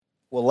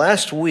Well,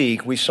 last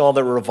week we saw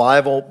the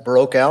revival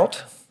broke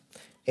out,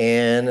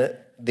 and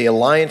the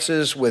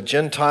alliances with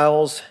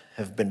Gentiles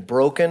have been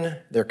broken.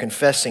 They're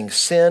confessing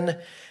sin.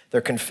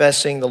 They're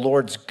confessing the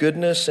Lord's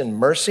goodness and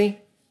mercy.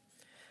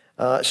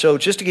 So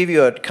just to give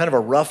you a kind of a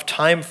rough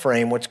time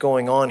frame, what's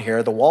going on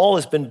here, the wall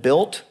has been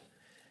built,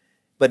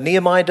 but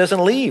Nehemiah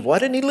doesn't leave. Why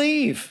didn't he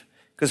leave?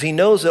 Because he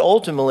knows that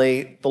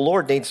ultimately the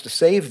Lord needs to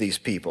save these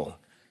people.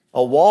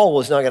 A wall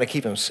was not going to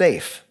keep him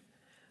safe.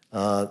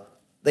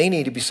 They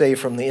need to be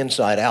saved from the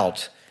inside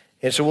out.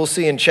 And so we'll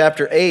see in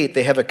chapter 8,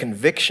 they have a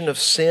conviction of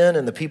sin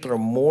and the people are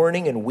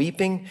mourning and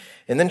weeping.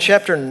 And then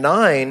chapter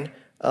 9,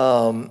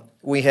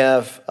 we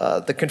have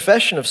the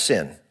confession of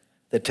sin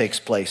that takes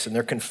place. And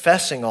they're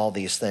confessing all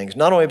these things,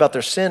 not only about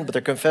their sin, but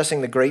they're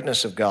confessing the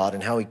greatness of God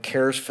and how he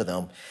cares for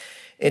them.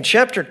 In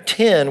chapter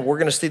 10, we're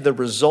going to see the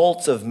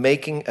results of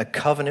making a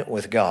covenant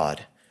with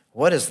God.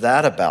 What is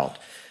that about?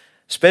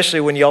 Especially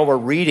when y'all were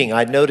reading,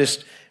 I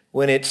noticed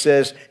when it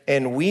says,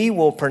 and we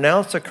will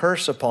pronounce a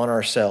curse upon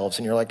ourselves.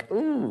 And you're like,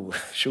 ooh,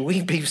 should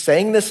we be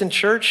saying this in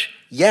church?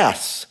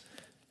 Yes,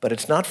 but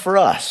it's not for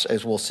us,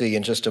 as we'll see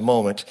in just a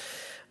moment.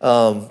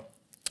 But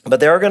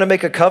they are going to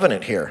make a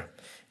covenant here.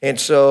 And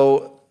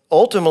so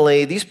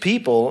ultimately, these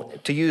people,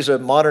 to use a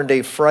modern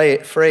day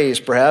phrase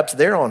perhaps,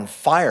 they're on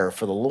fire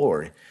for the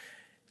Lord.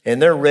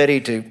 And they're ready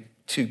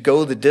to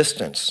go the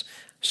distance.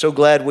 So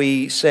glad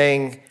we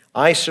sang,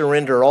 I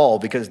surrender all,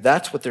 because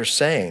that's what they're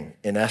saying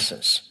in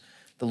essence.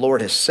 The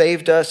Lord has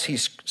saved us.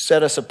 He's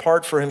set us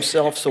apart for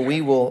himself, so we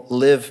will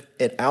live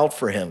it out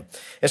for him.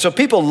 And so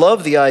people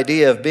love the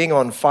idea of being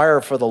on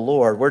fire for the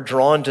Lord. We're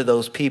drawn to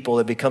those people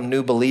that become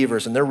new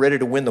believers, and they're ready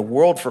to win the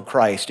world for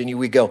Christ. And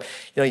we go,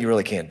 you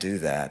really can't do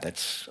that.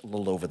 That's a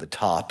little over the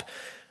top.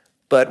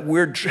 But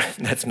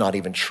that's not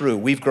even true.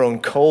 We've grown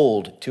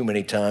cold too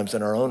many times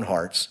in our own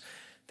hearts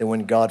than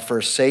when God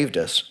first saved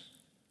us.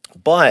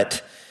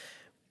 But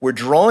we're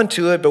drawn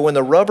to it, but when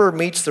the rubber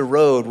meets the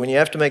road, when you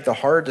have to make the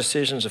hard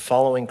decisions of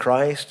following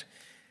Christ,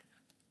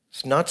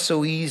 it's not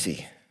so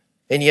easy.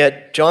 And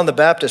yet, John the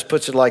Baptist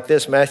puts it like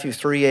this, Matthew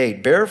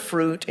 3:8, bear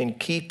fruit in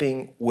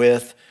keeping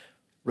with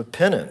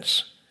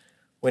repentance.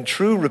 When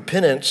true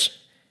repentance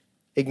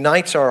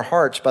ignites our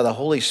hearts by the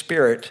Holy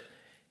Spirit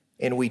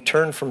and we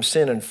turn from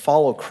sin and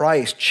follow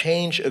Christ,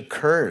 change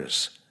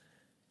occurs.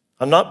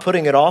 I'm not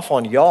putting it off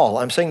on y'all.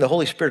 I'm saying the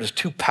Holy Spirit is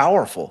too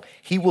powerful.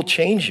 He will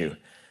change you.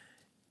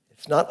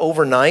 It's not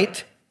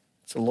overnight.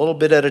 It's a little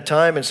bit at a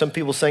time. And some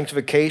people's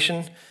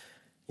sanctification,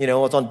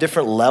 it's on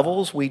different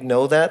levels. We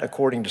know that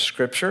according to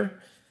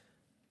Scripture.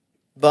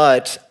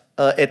 But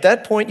at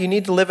that point, you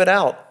need to live it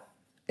out.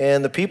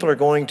 And the people are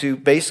going to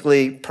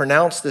basically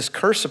pronounce this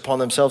curse upon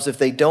themselves if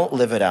they don't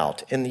live it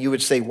out. And you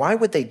would say, why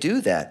would they do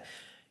that?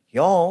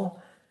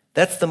 Y'all,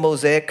 that's the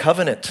Mosaic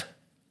covenant.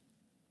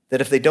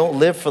 That if they don't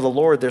live for the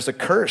Lord, there's a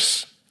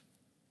curse.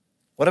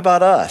 What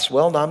about us?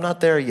 Well, I'm not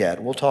there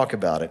yet. We'll talk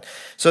about it.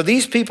 So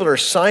these people are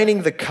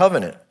signing the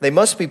covenant. They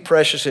must be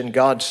precious in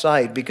God's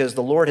sight because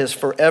the Lord has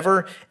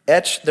forever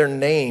etched their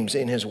names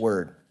in his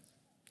word.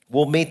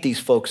 We'll meet these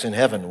folks in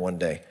heaven one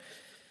day.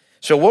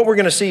 So what we're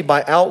going to see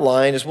by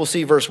outline is we'll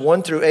see verse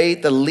 1 through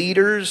 8, the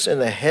leaders and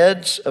the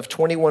heads of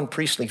 21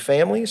 priestly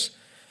families.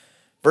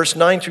 Verse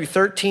 9 through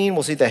 13,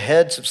 we'll see the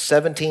heads of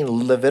 17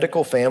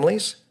 Levitical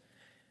families.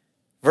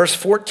 Verse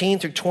 14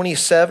 through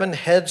 27,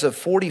 heads of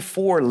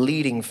 44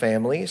 leading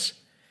families.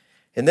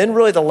 And then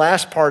really the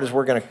last part is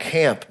we're going to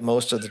camp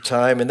most of the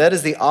time, and that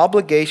is the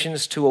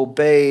obligations to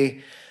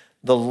obey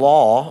the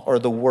law or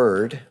the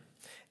word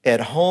at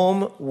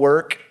home,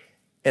 work,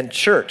 and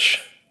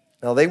church.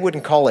 Now, they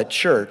wouldn't call it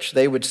church.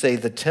 They would say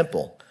the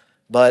temple.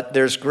 But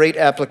there's great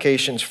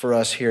applications for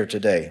us here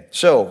today.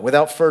 So,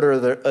 without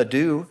further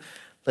ado,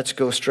 let's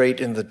go straight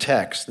into the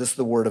text. This is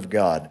the word of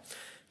God.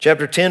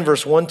 Chapter 10,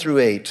 verse 1 through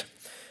 8.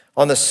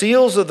 On the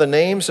seals of the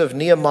names of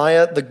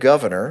Nehemiah the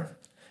governor,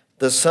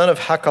 the son of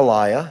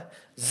Hakaliah,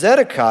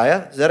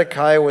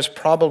 Zedekiah was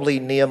probably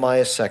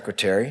Nehemiah's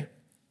secretary,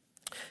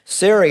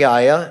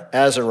 Seraiah,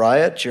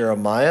 Azariah,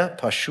 Jeremiah,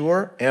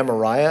 Pashur,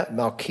 Amariah,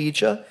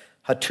 Malchijah,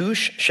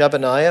 Hattush,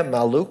 Shebaniah,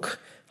 Malluch,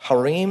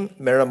 Harim,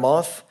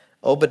 Meremoth,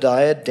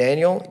 Obadiah,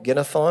 Daniel,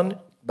 Ginnethon,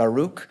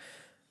 Baruch,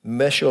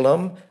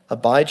 Meshullam,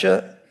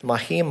 Abijah,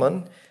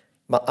 Mahiman,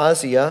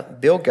 Maaziah,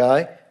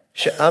 Bilgai,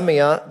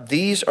 Sheamiah.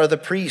 These are the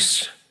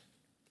priests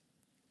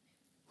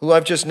who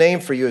I've just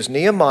named for you as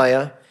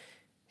Nehemiah,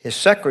 his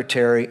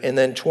secretary, and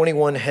then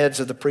 21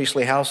 heads of the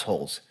priestly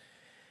households.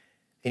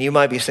 And you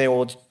might be saying,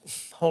 well,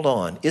 hold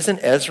on. Isn't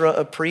Ezra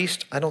a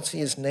priest? I don't see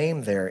his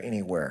name there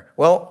anywhere.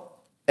 Well,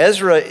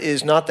 Ezra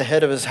is not the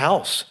head of his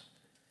house.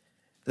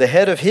 The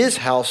head of his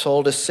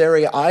household is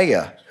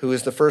Seraiah, who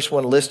is the first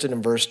one listed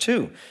in verse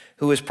 2,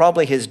 who is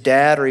probably his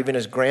dad or even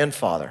his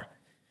grandfather.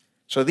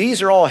 So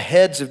these are all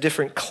heads of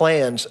different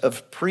clans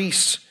of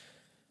priests.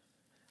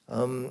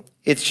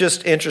 It's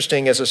just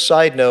interesting as a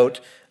side note,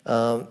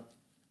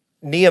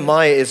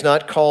 Nehemiah is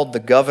not called the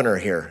governor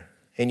here.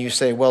 And you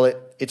say, well,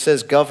 it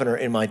says governor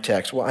in my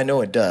text. Well, I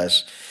know it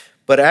does.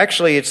 But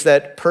actually, it's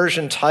that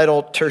Persian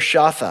title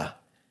Tirshatha.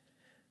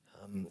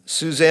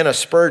 Susanna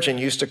Spurgeon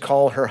used to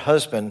call her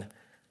husband,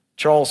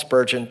 Charles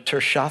Spurgeon,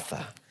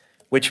 Tershatha,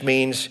 which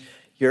means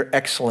your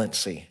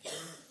excellency.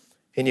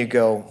 And you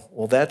go,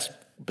 well, that's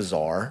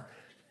bizarre.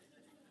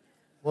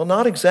 Well,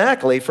 not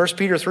exactly. 1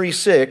 Peter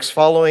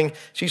 3:6,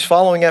 she's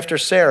following after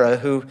Sarah,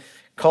 who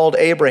called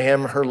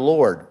Abraham her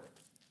Lord.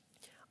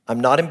 I'm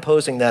not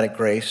imposing that at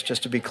Grace,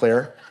 just to be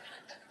clear,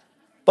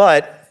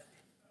 but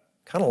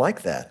kind of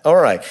like that. All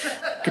right,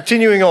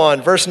 continuing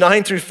on, verse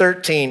 9 through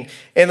 13.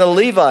 And the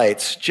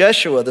Levites,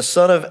 Jeshua, the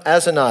son of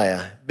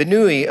Azaniah,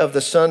 Binui of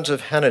the sons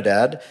of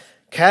Henadad,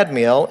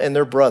 Kadmiel and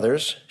their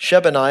brothers,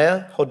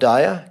 Shebaniah,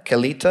 Hodiah,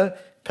 Kelita,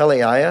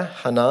 Pelaiah,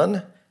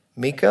 Hanan,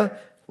 Micah,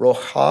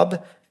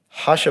 Rohab,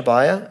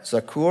 Hashabiah,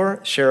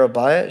 Zakur,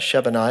 Sherebiah,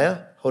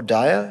 Shebaniah,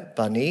 Hodiah,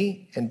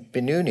 Bani, and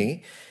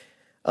Binuni.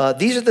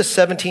 These are the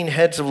 17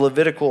 heads of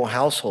Levitical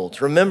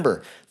households.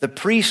 Remember, the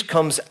priest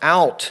comes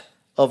out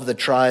of the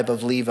tribe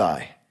of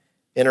Levi,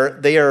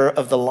 and they are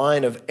of the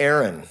line of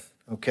Aaron.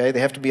 Okay, they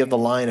have to be of the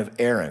line of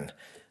Aaron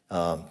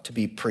to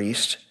be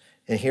priest.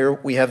 And here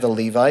we have the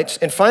Levites.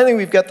 And finally,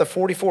 we've got the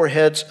 44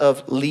 heads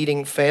of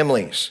leading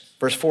families,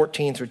 verse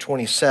 14 through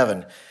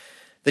 27.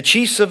 The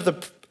chiefs of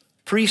the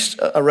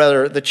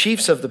the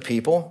chiefs of the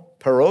people,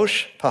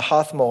 Parosh,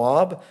 Pahath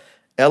Moab,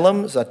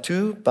 Elam,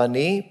 Zatu,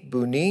 Bani,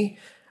 Buni,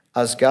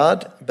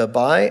 Azgad,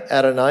 Bebai,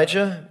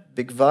 Adonijah,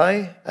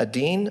 Bigvai,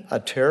 Adin,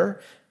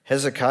 Ater,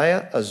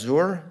 Hezekiah,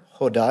 Azur,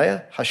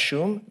 Hodiah,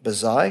 Hashum,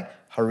 Bezai,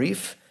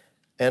 Harif,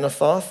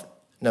 Anathoth,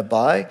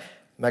 Nabai,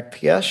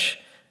 Magpiash,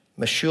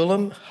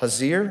 Meshulam,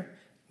 Hazir,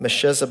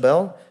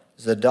 Meshezabel,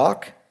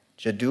 Zadok,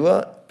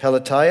 Jedua,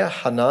 Pelatiah,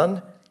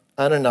 Hanan,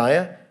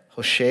 Ananiah,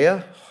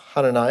 Hoshea,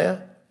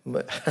 Hananiah,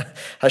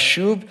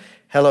 Hashub,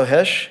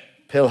 Helohesh,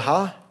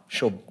 Pilha,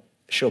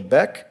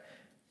 Shobek,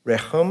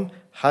 Rehum,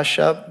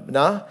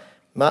 Hashabna,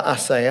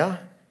 Maasaiah,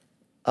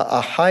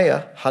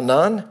 Ahiah,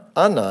 Hanan,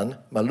 Anan,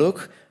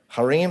 Maluk,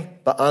 Harim,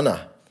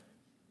 Baana.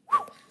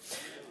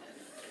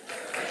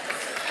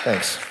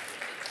 Thanks.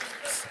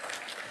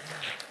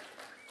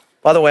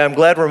 By the way, I'm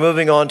glad we're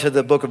moving on to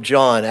the book of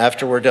John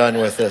after we're done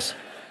with this.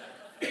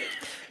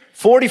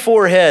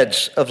 44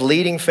 heads of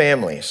leading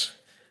families.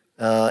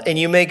 And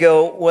you may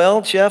go,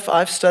 well, Geoff,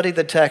 I've studied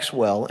the text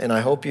well, and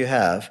I hope you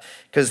have,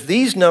 because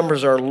these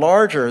numbers are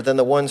larger than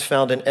the ones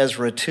found in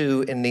Ezra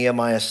 2 and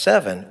Nehemiah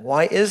 7.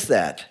 Why is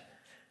that?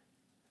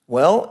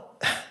 Well,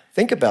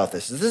 think about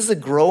this. This is a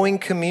growing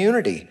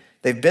community.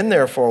 They've been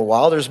there for a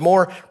while. There's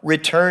more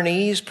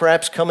returnees,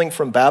 perhaps coming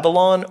from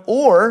Babylon,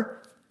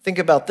 or think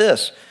about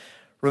this.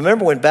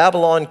 Remember when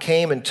Babylon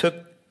came and took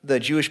the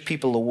Jewish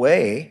people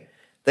away,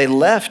 they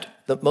left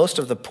most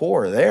of the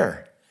poor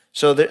there.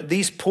 So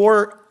these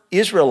poor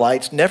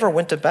Israelites never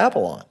went to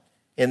Babylon,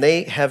 and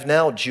they have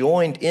now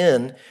joined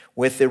in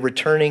with the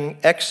returning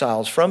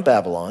exiles from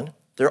Babylon.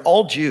 They're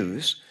all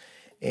Jews,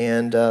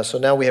 and so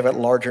now we have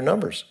larger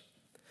numbers.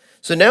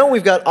 So now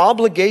we've got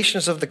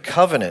obligations of the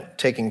covenant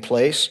taking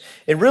place,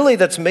 and really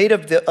that's made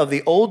of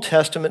the Old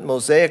Testament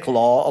Mosaic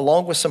law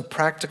along with some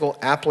practical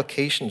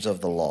applications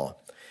of the law.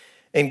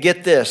 And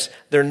get this,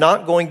 they're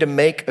not going to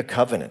make a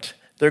covenant.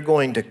 They're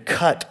going to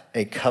cut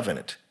a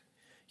covenant.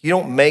 You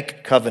don't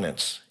make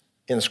covenants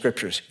in the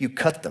scriptures. You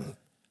cut them.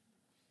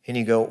 And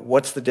you go,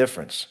 what's the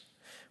difference?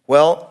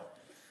 Well,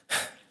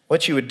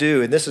 what you would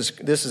do, and this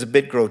is a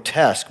bit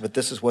grotesque, but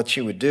this is what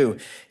you would do,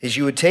 is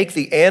you would take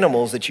the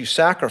animals that you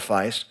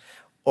sacrificed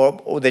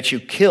or that you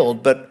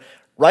killed, but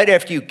right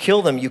after you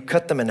kill them, you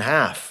cut them in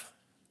half.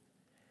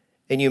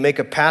 And you make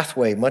a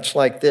pathway much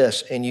like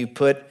this, and you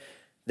put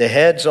the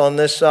heads on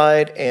this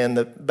side and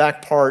the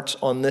back parts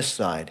on this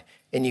side.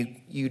 And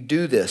you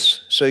do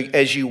this. So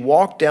as you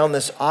walk down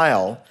this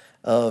aisle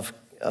of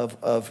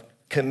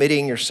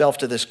committing yourself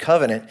to this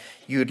covenant,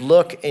 you'd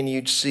look and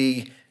you'd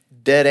see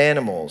dead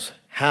animals,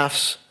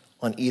 halves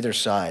on either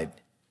side.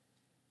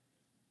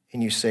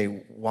 And you say,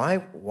 why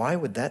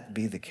would that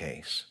be the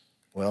case?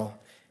 Well,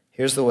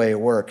 here's the way it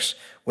works.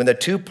 When the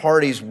two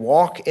parties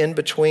walk in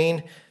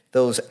between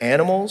those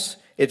animals,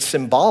 it's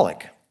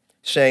symbolic,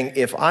 saying,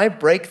 if I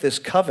break this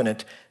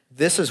covenant,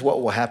 this is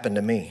what will happen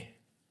to me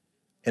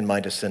and my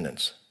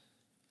descendants.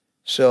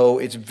 So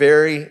it's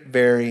very,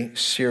 very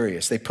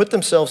serious. They put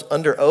themselves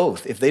under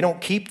oath. If they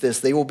don't keep this,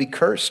 they will be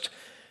cursed.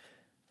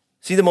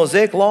 See, the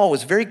Mosaic law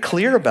was very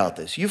clear about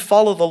this. You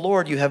follow the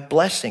Lord, you have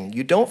blessing.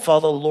 You don't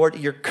follow the Lord,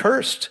 you're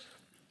cursed.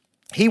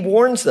 He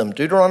warns them,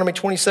 Deuteronomy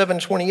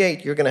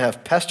 27:28, you're going to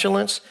have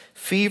pestilence,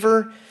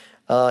 fever,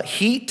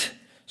 heat,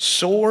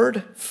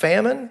 sword,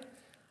 famine.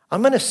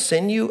 I'm going to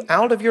send you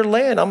out of your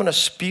land. I'm going to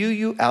spew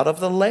you out of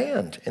the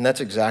land. And that's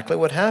exactly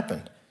what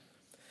happened.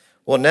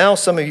 Well, now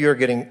some of you are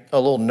getting a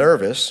little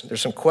nervous.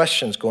 There's some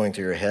questions going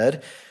through your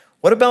head.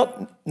 What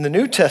about the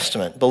New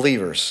Testament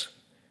believers?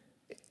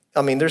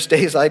 I mean, there's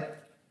days no,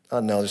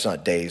 there's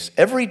not days.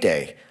 Every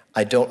day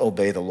I don't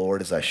obey the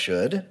Lord as I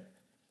should.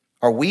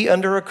 Are we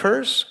under a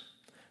curse?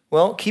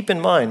 Well, keep in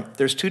mind,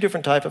 there's two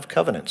different types of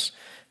covenants.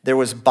 There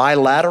was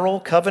bilateral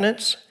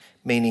covenants,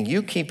 meaning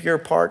you keep your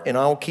part and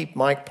I'll keep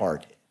my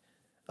part.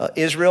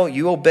 Israel,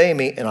 you obey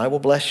me and I will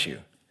bless you.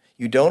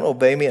 You don't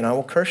obey me and I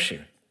will curse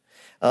you.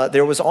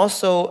 There was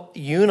also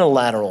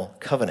unilateral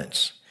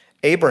covenants.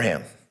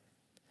 Abraham.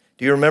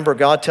 Do you remember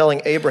God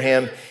telling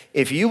Abraham,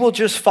 if you will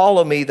just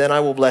follow me, then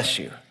I will bless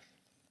you?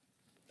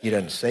 He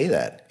doesn't say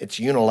that. It's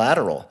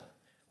unilateral.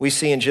 We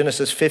see in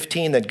Genesis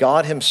 15 that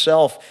God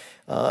himself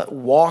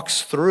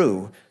walks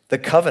through the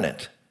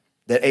covenant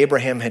that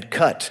Abraham had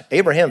cut.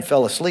 Abraham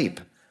fell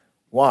asleep.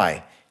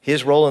 Why?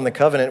 His role in the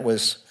covenant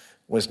was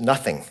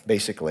nothing,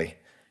 basically.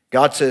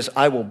 God says,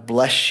 I will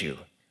bless you.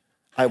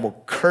 I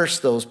will curse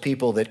those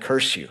people that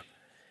curse you.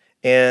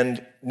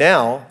 And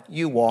now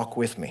you walk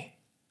with me.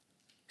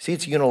 See,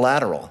 it's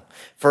unilateral.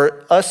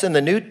 For us in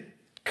the new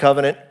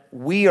covenant,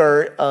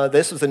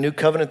 this is the new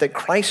covenant that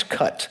Christ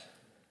cut.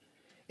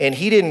 And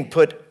he didn't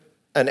put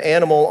an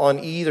animal on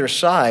either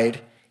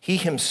side. He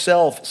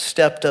himself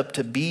stepped up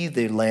to be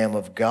the Lamb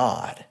of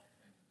God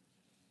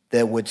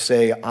that would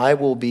say, I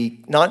will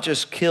be not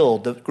just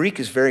killed. The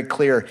Greek is very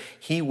clear.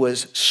 He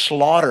was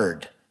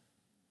slaughtered.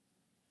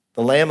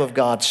 The Lamb of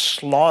God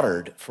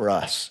slaughtered for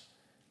us.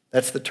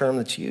 That's the term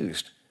that's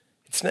used.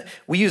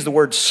 We use the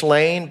word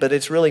slain, but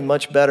it's really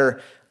much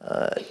better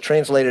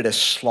translated as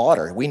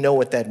slaughter. We know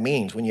what that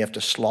means when you have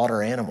to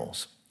slaughter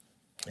animals.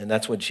 And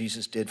that's what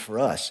Jesus did for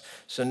us.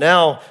 So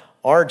now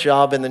our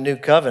job in the new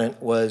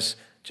covenant was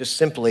just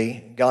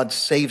simply God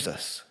saves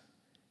us.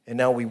 And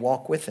now we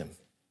walk with him.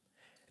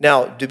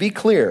 Now, to be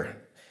clear,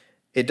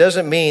 it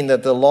doesn't mean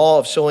that the law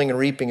of sowing and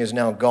reaping is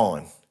now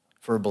gone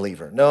for a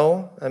believer.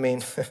 No, I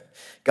mean,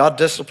 God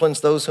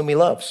disciplines those whom he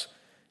loves.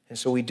 And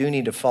so we do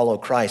need to follow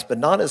Christ, but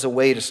not as a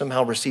way to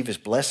somehow receive his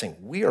blessing.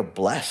 We are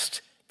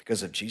blessed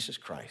because of Jesus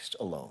Christ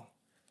alone.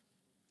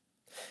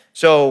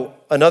 So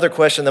another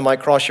question that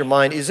might cross your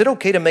mind, is it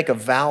okay to make a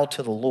vow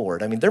to the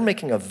Lord? I mean, they're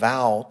making a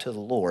vow to the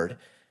Lord.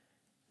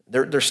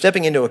 They're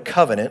stepping into a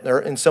covenant. They're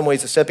in some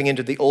ways stepping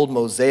into the old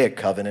Mosaic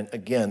covenant.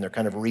 Again, they're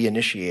kind of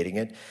reinitiating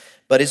it.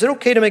 But is it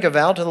okay to make a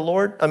vow to the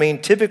Lord? I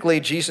mean, typically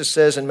Jesus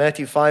says in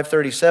Matthew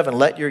 5:37,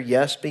 let your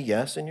yes be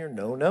yes and your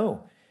no,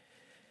 no.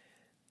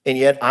 And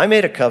yet I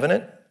made a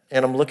covenant,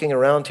 and I'm looking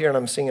around here and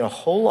I'm seeing a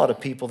whole lot of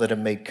people that have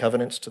made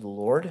covenants to the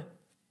Lord.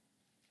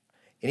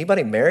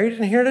 Anybody married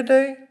in here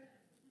today?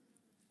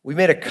 We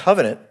made a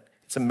covenant.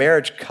 It's a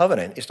marriage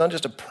covenant. It's not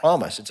just a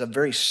promise. It's a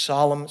very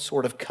solemn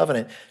sort of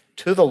covenant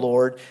to the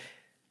Lord,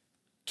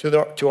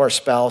 to our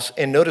spouse.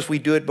 And notice we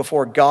do it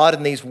before God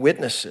and these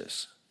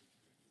witnesses.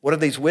 What are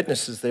these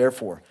witnesses there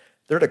for?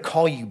 They're to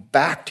call you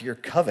back to your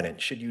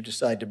covenant should you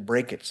decide to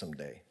break it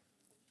someday.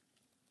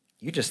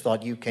 You just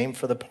thought you came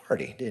for the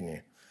party, didn't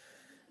you?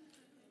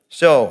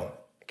 So,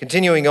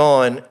 continuing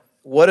on,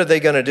 what are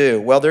they going to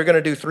do? Well, they're going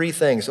to do three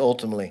things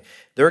ultimately.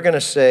 They're going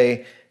to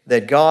say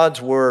that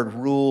God's word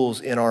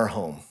rules in our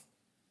home.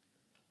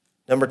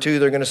 Number two,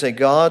 they're going to say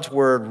God's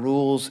word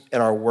rules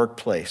in our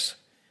workplace.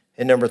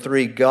 And number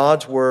three,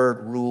 God's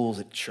word rules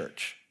at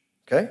church.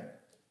 Okay?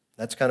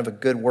 That's kind of a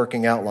good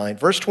working outline.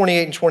 Verse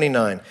 28 and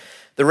 29.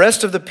 The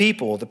rest of the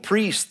people, the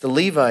priests, the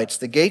Levites,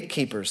 the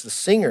gatekeepers, the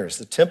singers,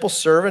 the temple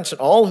servants,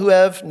 and all who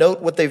have,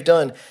 note what they've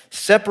done,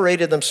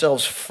 separated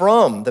themselves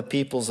from the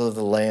peoples of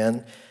the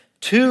land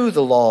to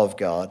the law of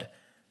God.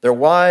 Their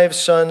wives,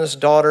 sons,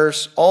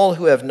 daughters, all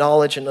who have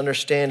knowledge and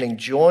understanding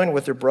join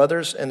with their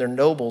brothers and their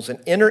nobles and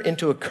enter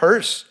into a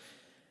curse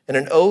and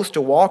an oath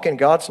to walk in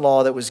God's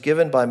law that was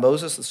given by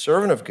Moses, the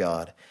servant of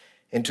God,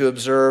 and to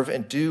observe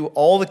and do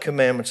all the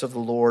commandments of the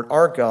Lord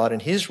our God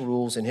and his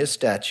rules and his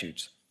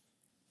statutes.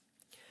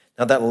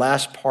 Now that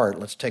last part,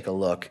 let's take a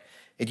look.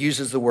 It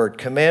uses the word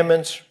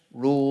commandments,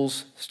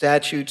 rules,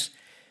 statutes.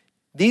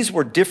 These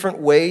were different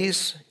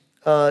ways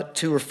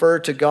to refer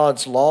to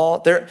God's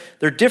law. They're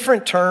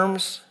different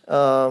terms.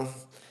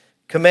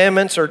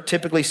 Commandments are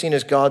typically seen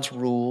as God's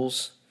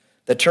rules.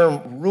 The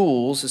term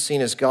rules is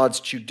seen as God's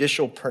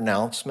judicial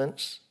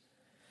pronouncements.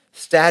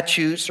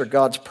 Statutes are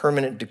God's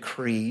permanent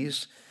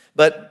decrees.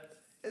 But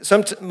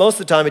most of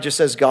the time it just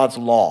says God's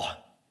law.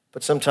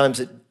 But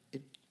sometimes it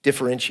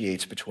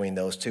differentiates between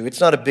those two. It's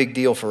not a big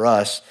deal for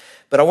us.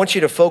 But I want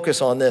you to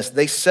focus on this.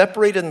 They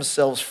separated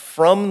themselves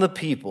from the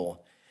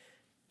people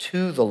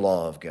to the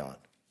law of God.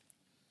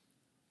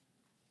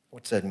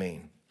 What's that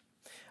mean?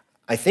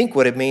 I think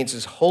what it means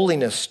is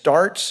holiness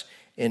starts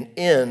and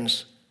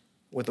ends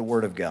with the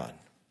word of God.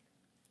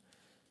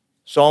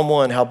 Psalm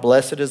 1, how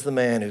blessed is the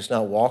man who's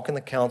not walk in the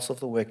counsel of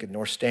the wicked,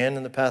 nor stand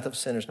in the path of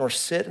sinners, nor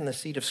sit in the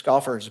seat of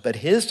scoffers, but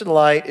his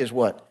delight is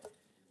what?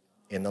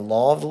 In the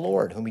law of the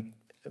Lord, whom he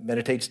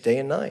meditates day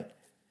and night.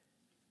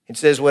 It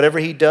says whatever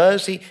he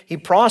does, he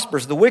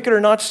prospers. The wicked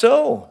are not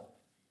so.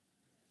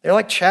 They're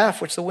like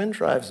chaff which the wind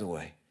drives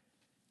away.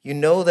 You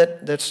know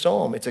that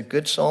psalm. It's a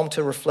good psalm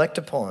to reflect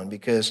upon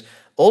because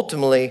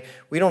ultimately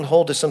we don't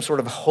hold to some sort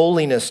of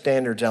holiness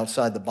standards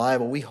outside the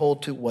Bible. We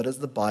hold to what does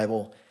the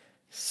Bible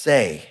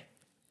say.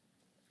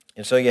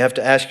 And so you have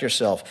to ask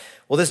yourself,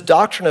 well, this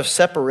doctrine of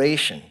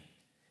separation,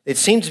 it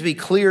seems to be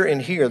clear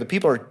in here. The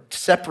people are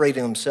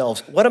separating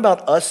themselves. What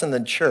about us in the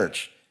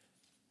church?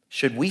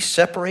 Should we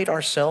separate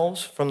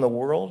ourselves from the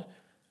world?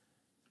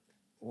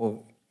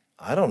 Well,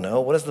 I don't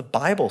know. What does the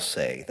Bible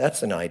say?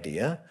 That's an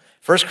idea.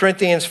 2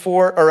 Corinthians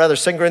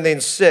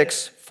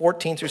 6,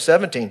 14 through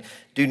 17.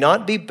 Do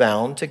not be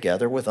bound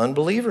together with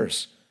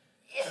unbelievers.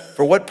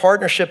 For what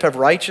partnership have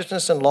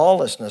righteousness and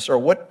lawlessness? Or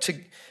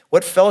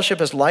what fellowship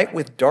has light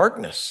with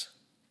darkness?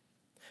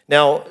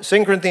 Now,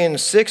 2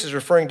 Corinthians 6 is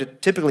referring to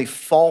typically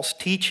false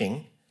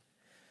teaching.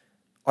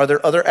 Are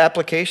there other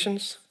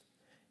applications?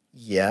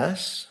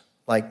 Yes,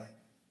 like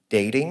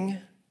dating.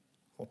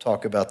 We'll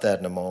talk about that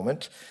in a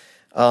moment.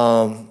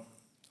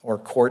 Or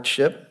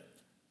courtship.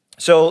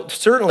 So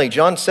certainly,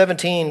 John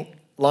 17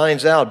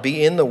 lines out,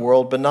 be in the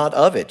world, but not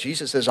of it.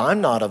 Jesus says, I'm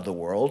not of the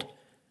world.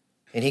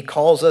 And he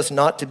calls us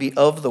not to be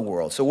of the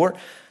world. So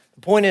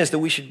the point is that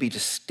we should be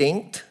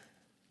distinct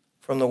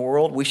from the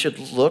world. We should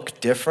look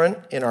different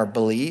in our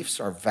beliefs,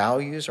 our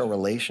values, our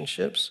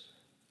relationships.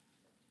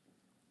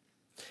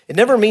 It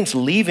never means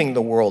leaving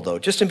the world, though,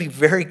 just to be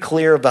very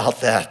clear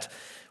about that.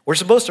 We're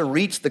supposed to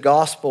reach the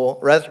gospel,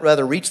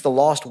 rather reach the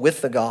lost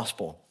with the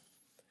gospel.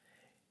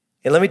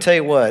 And let me tell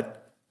you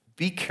what,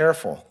 be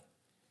careful.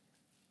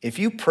 If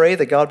you pray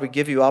that God would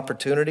give you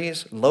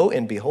opportunities, lo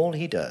and behold,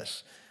 he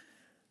does.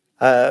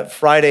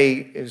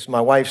 Friday is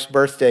my wife's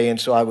birthday, and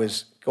so I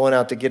was going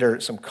out to get her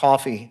some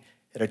coffee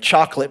at a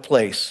chocolate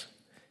place.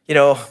 You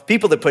know,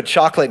 people that put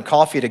chocolate and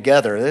coffee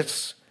together,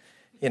 it's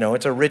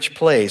a rich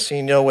place.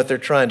 You know what they're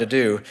trying to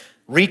do.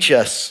 Reach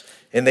us,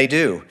 and they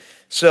do.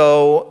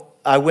 So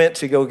I went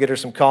to go get her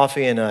some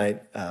coffee, and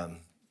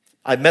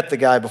I met the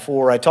guy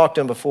before. I talked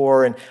to him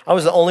before, and I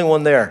was the only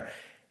one there.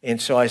 And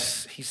so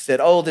he said,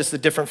 oh, this is a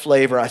different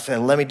flavor. I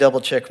said, let me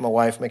double check with my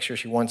wife, make sure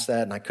she wants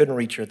that. And I couldn't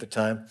reach her at the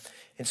time.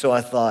 And so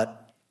I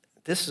thought,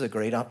 this is a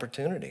great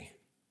opportunity.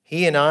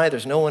 He and I,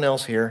 there's no one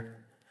else here.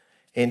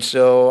 And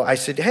so I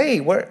said, hey,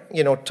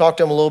 talked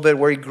to him a little bit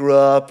where he grew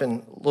up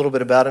and a little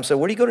bit about him. So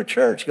where do you go to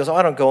church? He goes, oh,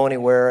 I don't go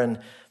anywhere. And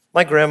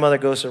my grandmother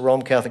goes to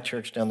Roman Catholic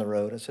Church down the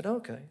road. I said,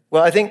 okay.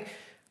 Well, I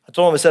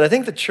told him, I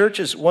think the church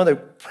is one of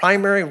the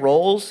primary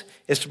roles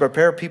is to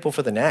prepare people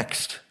for the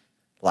next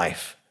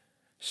life.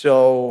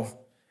 So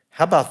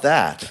how about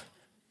that?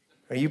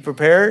 Are you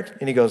prepared?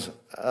 And he goes,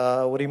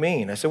 what do you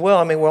mean? I said,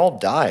 well, we'll all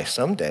die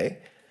someday.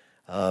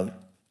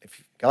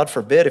 If God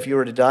forbid, if you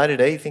were to die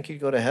today, you think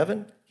you'd go to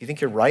heaven? You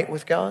think you're right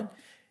with God?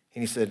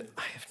 And he said,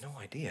 I have no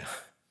idea.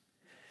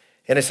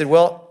 And I said,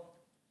 well,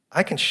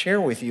 I can share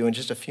with you in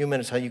just a few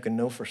minutes how you can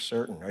know for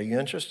certain. Are you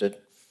interested?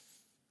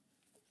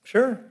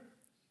 Sure.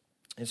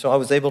 And so I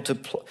was able to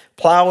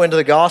plow into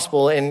the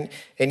gospel, and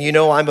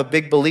I'm a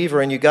big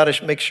believer, and you got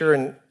to make sure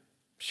and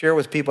share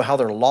with people how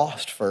they're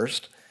lost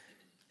first.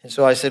 And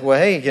so I said, well,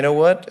 hey, you know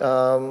what?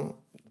 The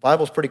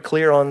Bible's pretty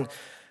clear on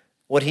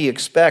what he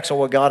expects, on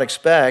what God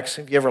expects.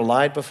 Have you ever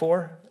lied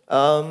before?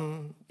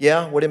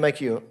 Yeah. Would it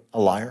make you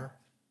a liar?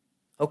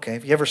 Okay.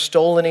 Have you ever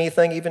stolen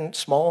anything, even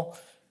small?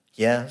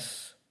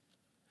 Yes.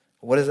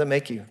 What does that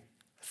make you?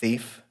 A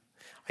thief?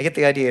 I get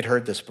the idea I'd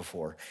heard this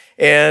before.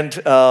 And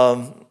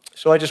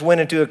so I just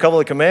went into a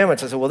couple of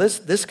commandments. I said, well,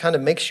 this kind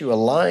of makes you a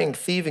lying,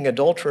 thieving,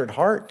 adulterer at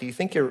heart. Do you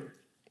think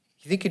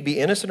you'd be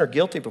innocent or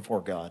guilty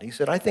before God? He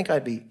said, I think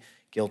I'd be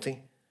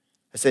guilty.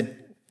 I said,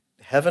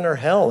 heaven or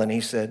hell? And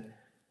he said,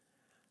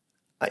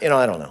 I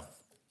don't know.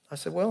 I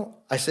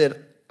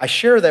said, I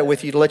share that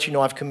with you to let you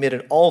know I've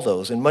committed all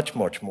those and much,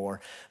 much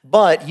more.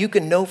 But you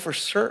can know for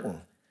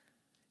certain.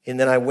 And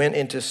then I went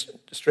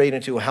straight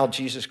into how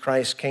Jesus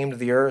Christ came to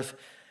the earth,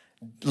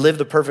 lived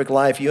the perfect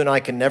life you and I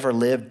can never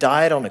live,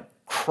 died on a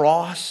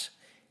cross,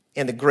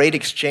 and the great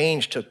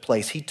exchange took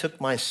place. He took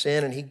my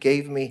sin and he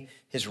gave me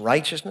his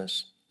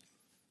righteousness.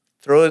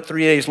 3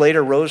 days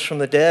later, rose from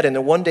the dead, and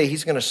then one day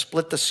he's going to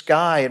split the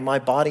sky, and my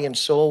body and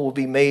soul will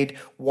be made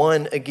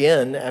one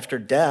again after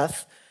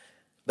death.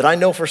 But I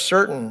know for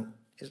certain,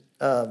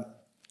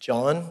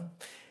 John,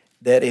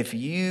 that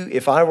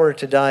if I were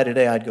to die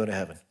today, I'd go to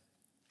heaven.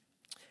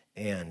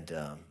 And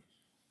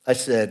I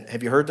said,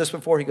 have you heard this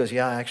before? He goes,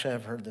 yeah, actually,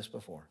 I've heard this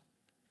before.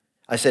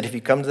 I said, have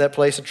you come to that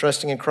place of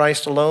trusting in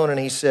Christ alone?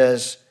 And he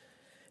says,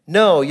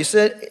 no. You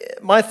said,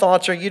 my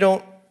thoughts are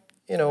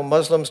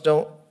Muslims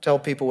don't tell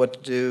people what to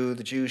do.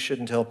 The Jews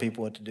shouldn't tell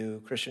people what to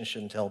do. Christians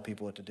shouldn't tell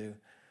people what to do.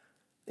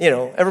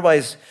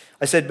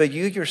 I said, but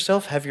you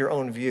yourself have your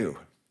own view.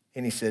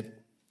 And he said,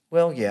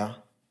 well, yeah.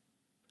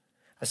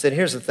 I said,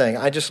 here's the thing.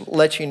 I just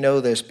let you know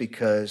this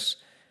because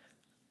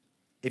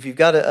if you've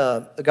got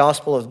a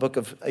gospel of the book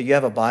of, you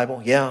have a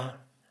Bible, yeah,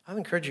 I would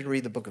encourage you to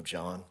read the book of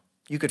John.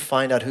 You could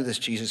find out who this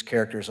Jesus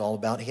character is all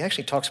about. He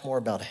actually talks more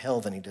about hell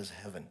than he does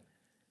heaven.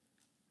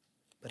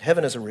 But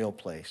heaven is a real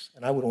place,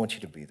 and I would want you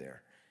to be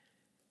there.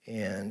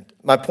 And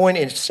my point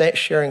in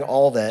sharing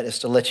all that is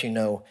to let you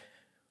know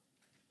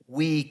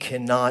we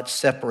cannot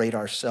separate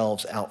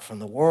ourselves out from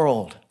the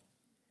world.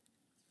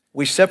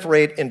 We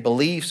separate in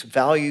beliefs,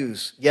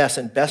 values, yes,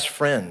 and best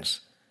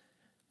friends.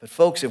 But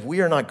folks, if we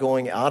are not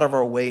going out of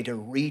our way to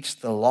reach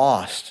the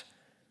lost,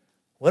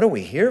 what are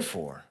we here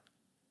for?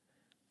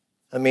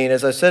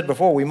 As I said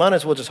before, we might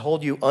as well just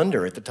hold you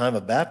under at the time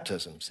of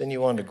baptism, send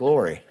you on to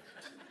glory.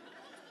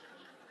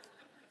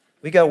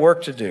 We got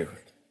work to do.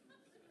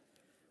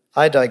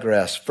 I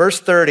digress.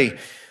 Verse 30,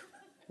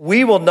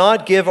 We will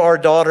not give our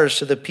daughters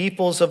to the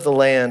peoples of the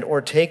land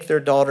or take their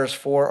daughters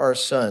for our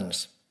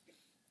sons.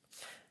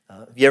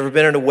 Have you ever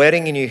been at a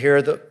wedding and you hear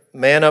the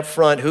man up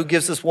front, who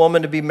gives this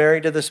woman to be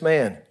married to this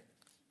man?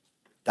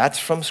 That's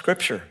from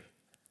Scripture.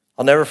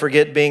 I'll never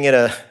forget being at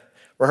a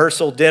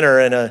rehearsal dinner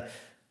and a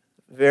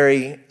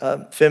very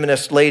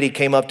feminist lady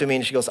came up to me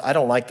and she goes, I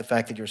don't like the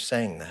fact that you're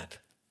saying that.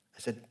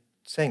 I said,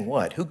 saying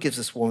what? Who gives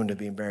this woman to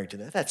be married to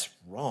that? That's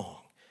wrong.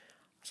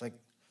 It's like,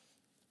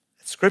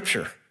 it's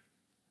Scripture.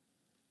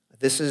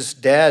 This is,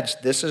 dads,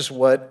 this is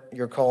what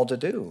you're called to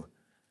do.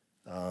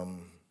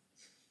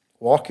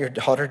 Walk your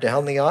daughter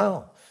down the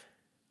aisle.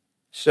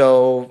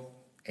 So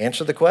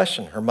answer the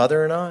question. Her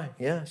mother and I,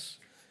 yes.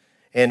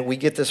 And we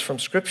get this from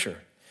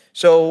Scripture.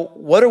 So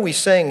what are we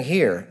saying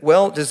here?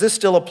 Well, does this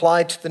still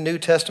apply to the New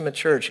Testament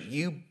church?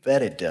 You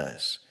bet it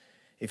does.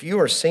 If you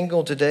are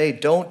single today,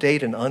 don't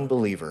date an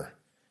unbeliever.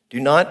 Do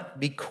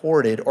not be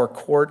courted or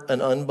court an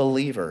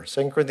unbeliever.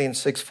 2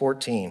 Corinthians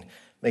 6:14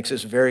 makes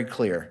this very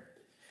clear.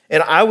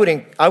 And I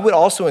would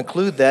also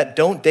include that,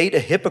 don't date a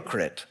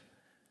hypocrite.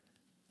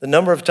 The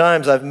number of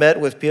times I've met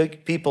with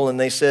people and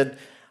they said,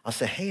 I'll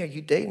say, hey, are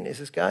you dating? Is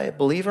this guy a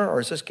believer or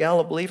is this gal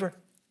a believer?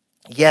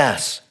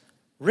 Yes.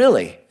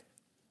 Really?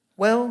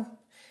 Well,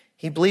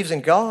 he believes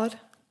in God.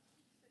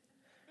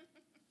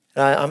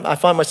 And I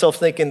find myself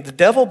thinking, the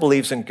devil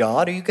believes in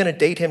God. Are you going to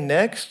date him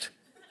next?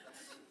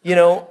 You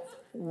know,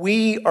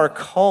 we are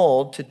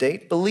called to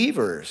date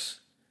believers.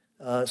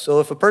 So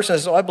if a person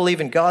says, oh, I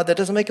believe in God, that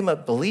doesn't make him a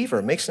believer.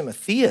 It makes him a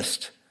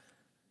theist.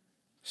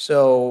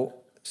 So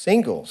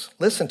singles,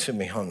 listen to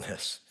me on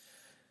this.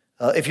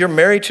 If you're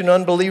married to an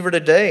unbeliever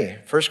today,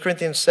 1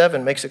 Corinthians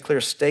 7 makes it clear,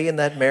 stay in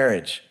that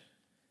marriage.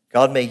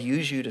 God may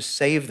use you to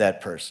save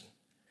that person.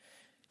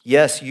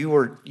 Yes, you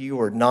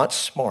were not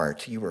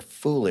smart. You were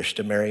foolish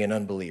to marry an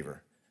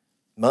unbeliever.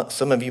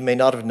 Some of you may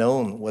not have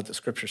known what the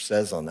Scripture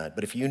says on that,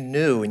 but if you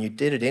knew and you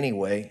did it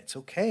anyway, it's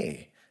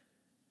okay.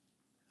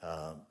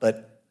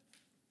 But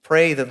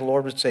pray that the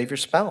Lord would save your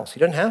spouse. He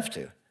doesn't have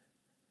to.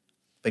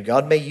 But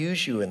God may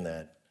use you in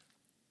that.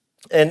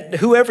 And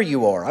whoever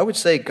you are, I would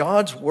say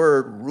God's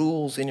word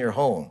rules in your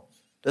home.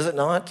 Does it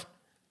not?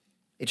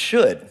 It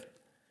should.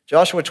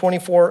 Joshua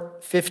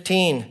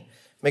 24:15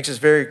 makes this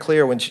very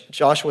clear when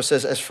Joshua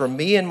says, as for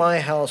me and my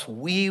house,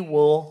 we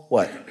will,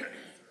 what?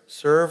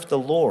 Serve the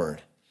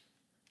Lord.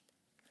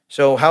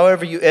 So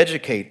however you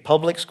educate,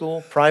 public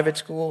school, private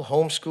school,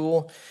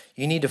 homeschool,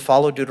 you need to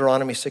follow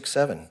Deuteronomy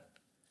 6:7,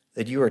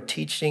 that you are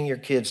teaching your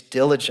kids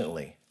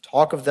diligently.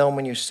 Talk of them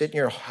when you sit in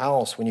your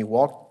house, when you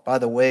walk by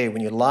the way,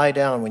 when you lie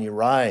down, when you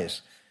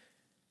rise.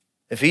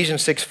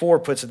 Ephesians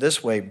 6:4 puts it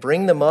this way,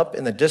 bring them up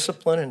in the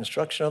discipline and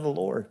instruction of the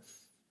Lord.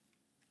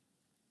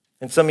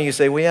 And some of you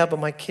say, well, yeah, but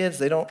my kids,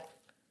 they're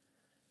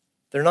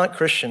not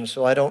Christians,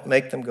 so I don't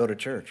make them go to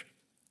church.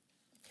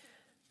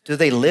 Do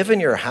they live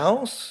in your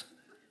house?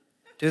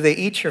 Do they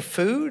eat your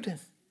food?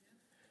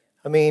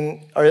 I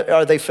mean,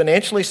 are they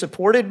financially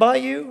supported by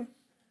you?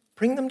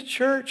 Bring them to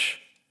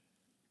church.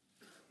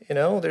 You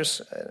know,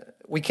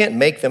 we can't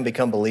make them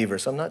become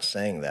believers. I'm not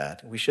saying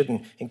that. We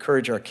shouldn't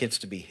encourage our kids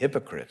to be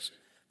hypocrites.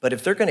 But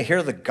if they're going to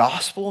hear the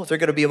gospel, if they're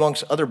going to be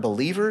amongst other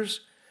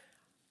believers,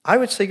 I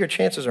would say your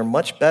chances are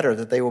much better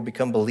that they will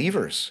become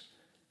believers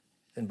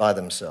than by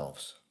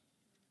themselves.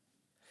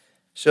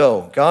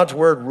 So, God's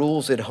word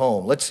rules at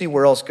home. Let's see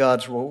where else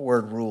God's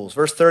word rules.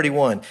 Verse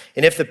 31,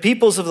 and if the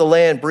peoples of the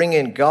land bring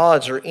in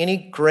gods or any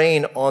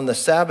grain on the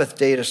Sabbath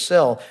day to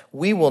sell,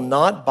 we will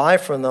not buy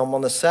from them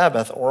on the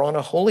Sabbath or on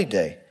a holy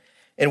day.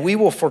 And we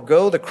will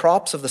forego the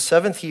crops of the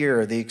seventh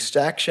year, the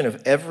exaction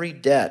of every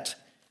debt.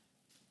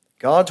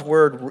 God's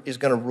word is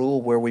going to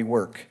rule where we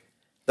work.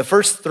 The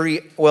first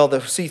three,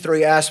 see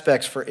three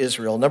aspects for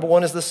Israel. Number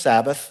one is the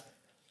Sabbath.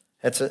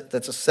 That's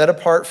a set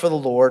apart for the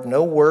Lord,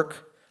 no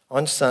work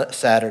on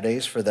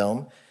Saturdays for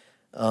them.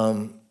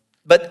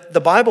 But the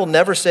Bible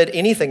never said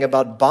anything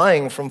about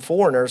buying from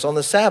foreigners on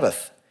the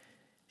Sabbath.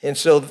 And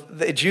so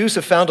the Jews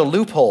have found a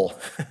loophole.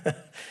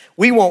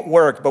 We won't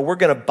work, but we're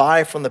going to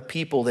buy from the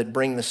people that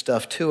bring the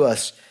stuff to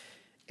us.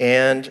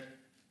 And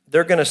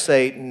they're going to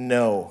say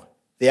no.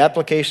 The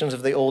applications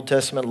of the Old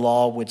Testament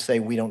law would say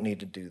we don't need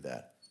to do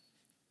that.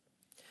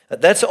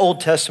 That's Old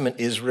Testament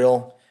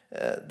Israel.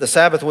 The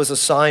Sabbath was a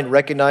sign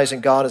recognizing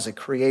God as a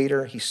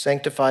creator. He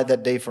sanctified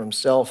that day for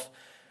himself.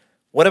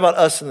 What about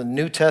us in the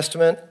New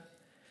Testament?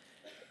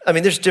 I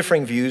mean, there's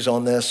differing views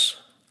on this.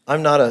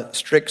 I'm not a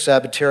strict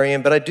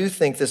Sabbatarian, but I do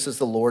think this is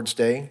the Lord's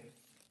Day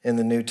in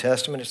the New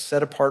Testament. It's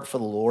set apart for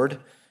the Lord.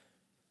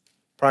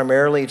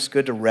 Primarily, it's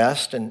good to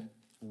rest and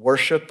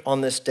worship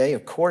on this day.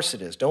 Of course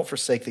it is. Don't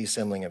forsake the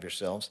assembling of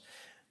yourselves.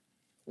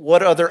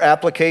 What other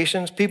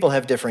applications? People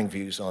have differing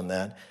views on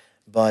that.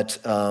 But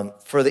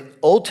for the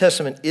Old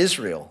Testament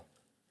Israel,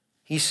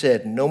 he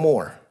said, no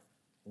more.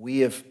 We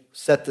have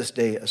set this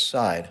day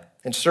aside.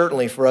 And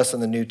certainly for us in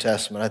the New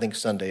Testament, I think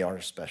Sunday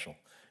are special.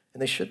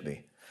 And they should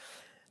be.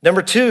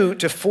 Number two,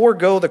 to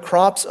forego the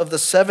crops of the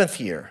seventh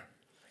year.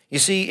 You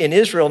see, in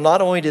Israel,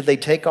 not only did they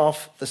take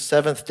off the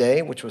seventh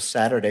day, which was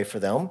Saturday for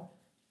them,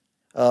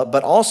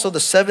 but also the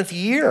seventh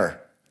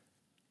year.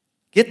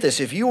 Get this,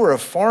 if you were a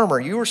farmer,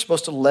 you were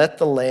supposed to let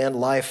the land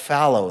lie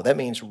fallow. That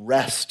means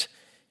rest.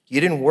 You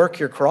didn't work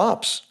your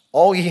crops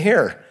all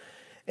year.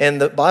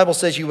 And the Bible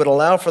says you would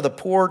allow for the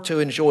poor to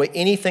enjoy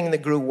anything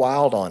that grew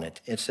wild on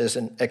it. It says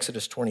in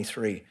Exodus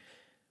 23.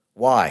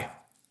 Why?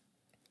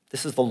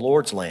 This is the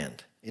Lord's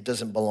land. It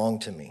doesn't belong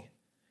to me.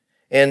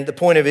 And the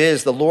point of it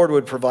is the Lord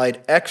would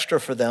provide extra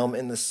for them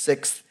in the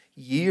 6th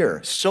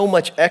year. So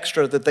much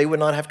extra that they would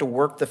not have to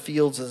work the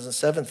fields as the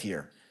 7th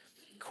year.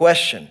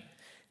 Question,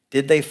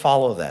 did they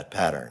follow that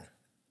pattern?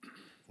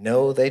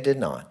 No, they did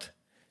not.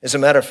 As a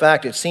matter of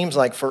fact, it seems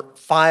like for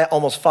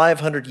almost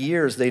 500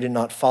 years they did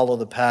not follow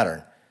the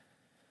pattern.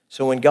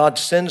 So when God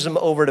sends them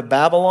over to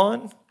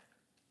Babylon,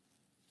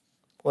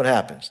 what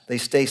happens? They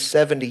stay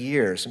 70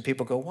 years. And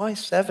people go, why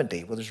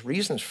 70? Well, there's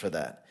reasons for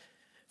that.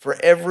 For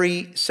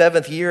every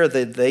 7th year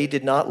that they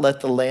did not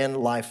let the land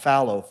lie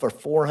fallow for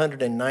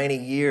 490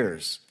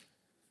 years.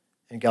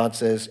 And God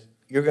says,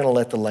 you're going to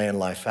let the land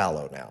lie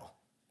fallow now.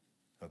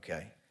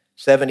 Okay?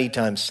 70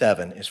 times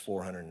 7 is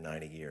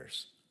 490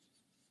 years.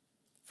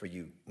 For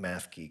you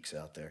math geeks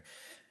out there.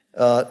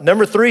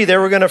 Number 3, they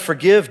were going to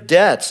forgive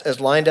debts as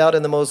lined out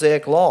in the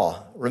Mosaic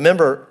Law.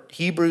 Remember,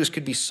 Hebrews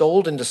could be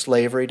sold into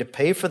slavery to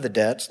pay for the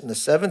debts. In the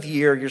 7th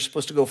year, you're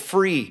supposed to go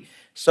free.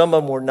 Some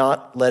of them were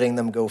not letting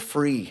them go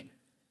free.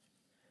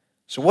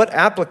 So what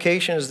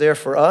application is there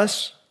for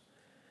us?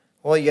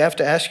 Well, you have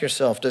to ask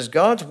yourself, does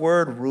God's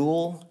word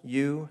rule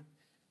you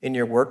in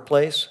your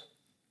workplace?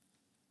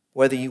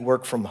 Whether you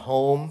work from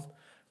home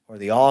or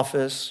the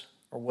office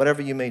or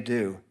whatever you may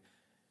do.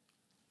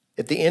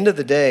 At the end of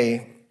the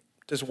day,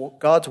 does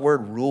God's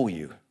word rule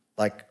you?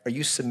 Like, are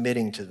you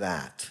submitting to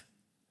that?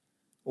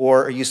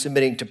 Or are you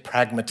submitting to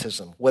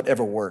pragmatism?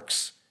 Whatever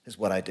works is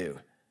what I do.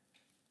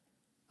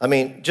 I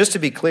mean, just to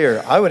be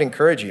clear, I would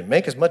encourage you,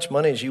 make as much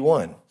money as you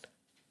want.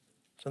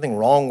 There's nothing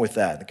wrong with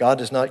that. God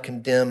does not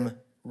condemn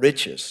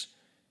riches.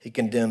 He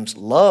condemns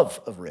love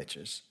of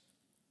riches.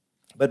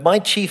 But my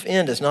chief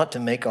end is not to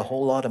make a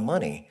whole lot of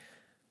money.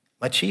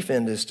 My chief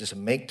end is to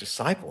make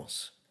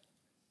disciples.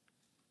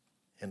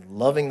 And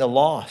loving the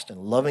lost and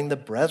loving the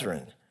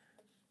brethren.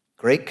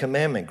 Great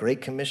commandment,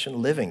 great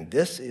commission living.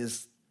 This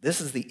is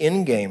the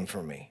end game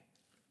for me.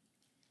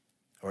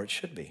 Or it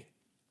should be.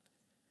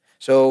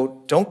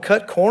 So don't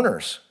cut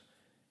corners.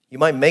 You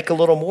might make a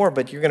little more,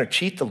 but you're going to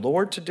cheat the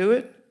Lord to do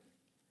it?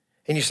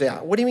 And you say,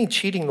 what do you mean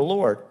cheating the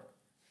Lord?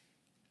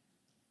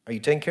 Are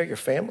you taking care of your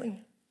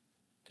family?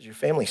 Does your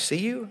family see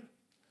you?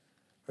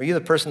 Or are you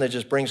the person that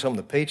just brings home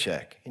the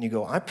paycheck? And you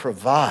go, I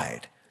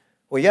provide.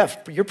 Well, yeah,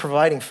 you're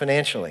providing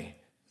financially.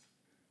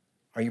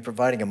 Are you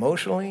providing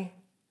emotionally?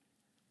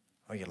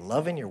 Are you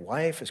loving your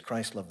wife as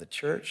Christ loved the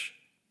church?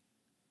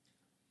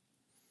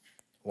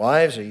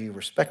 Wives, are you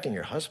respecting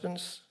your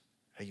husbands?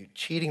 Are you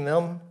cheating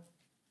them?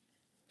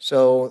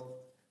 So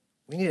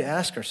we need to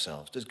ask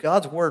ourselves, does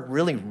God's word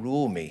really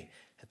rule me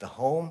at the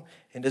home?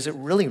 And does it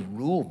really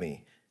rule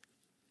me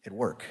at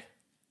work?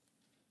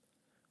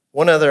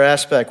 One other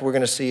aspect we're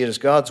going to see is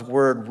God's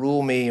word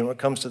rule me when it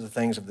comes to the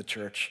things of the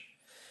church.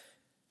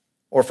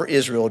 Or for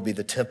Israel, it would be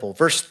the temple.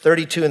 Verse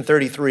 32 and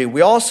 33, we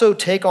also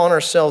take on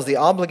ourselves the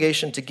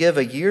obligation to give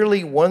a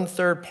yearly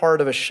 1/3 part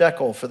of a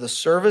shekel for the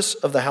service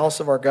of the house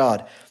of our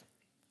God,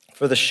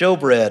 for the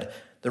showbread,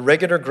 the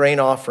regular grain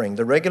offering,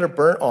 the regular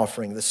burnt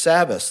offering, the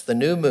Sabbaths, the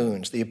new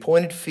moons, the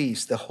appointed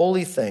feasts, the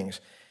holy things,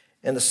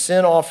 and the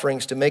sin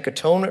offerings to make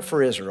atonement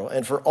for Israel,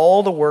 and for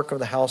all the work of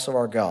the house of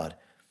our God.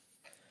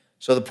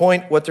 So the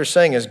point, what they're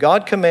saying is,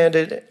 God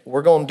commanded,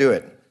 we're going to do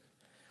it.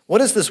 What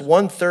is this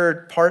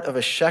 1/3 part of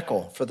a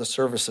shekel for the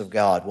service of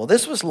God? Well,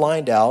 this was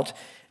lined out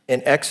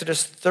in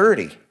Exodus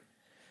 30,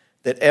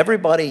 that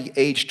everybody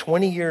aged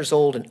 20 years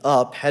old and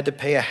up had to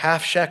pay a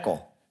half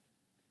shekel.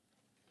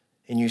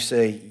 And you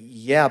say,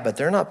 yeah, but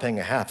they're not paying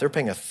a half, they're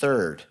paying a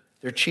third.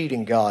 They're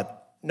cheating God.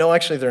 No,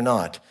 actually they're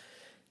not.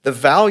 The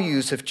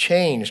values have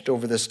changed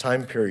over this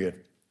time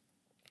period.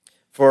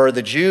 For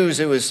the Jews,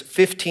 it was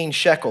 15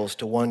 shekels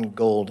to 1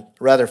 gold,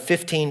 rather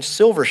 15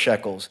 silver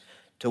shekels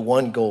to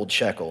 1 gold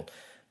shekel.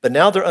 But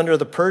now they're under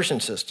the Persian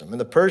system, and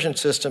the Persian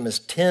system is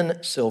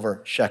 10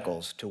 silver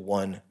shekels to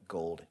 1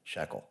 gold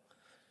shekel.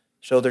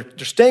 So they're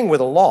staying with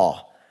the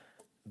law,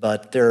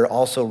 but they're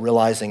also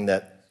realizing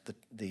that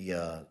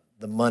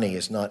the money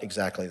is not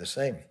exactly the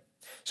same.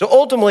 So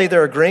ultimately,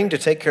 they're agreeing to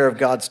take care of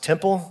God's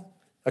temple.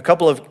 A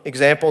couple of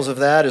examples of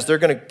that is they're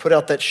going to put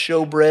out that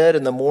showbread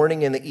in the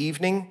morning and the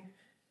evening,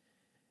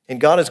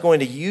 and God is going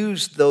to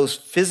use those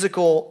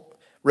physical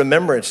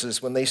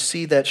remembrances when they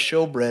see that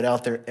showbread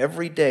out there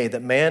every day,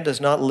 that man does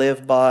not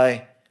live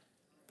by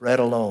bread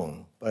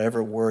alone, but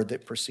every word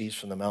that proceeds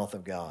from the mouth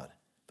of God.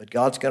 But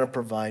God's going to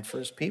provide for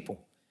his people.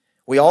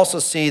 We also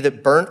see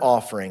that burnt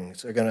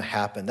offerings are going to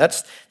happen.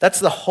 That's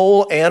the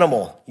whole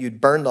animal.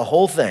 You'd burn the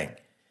whole thing.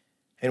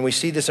 And we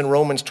see this in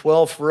Romans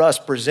 12 for us.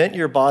 Present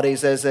your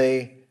bodies as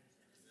a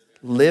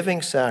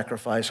living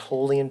sacrifice,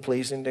 holy and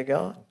pleasing to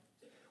God.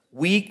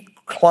 We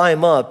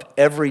climb up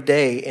every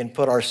day and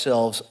put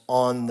ourselves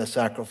on the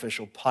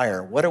sacrificial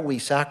pyre. What are we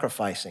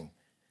sacrificing?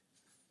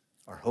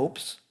 Our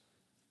hopes,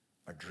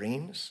 our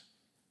dreams.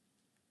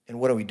 And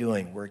what are we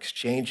doing? We're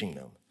exchanging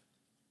them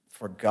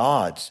for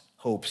God's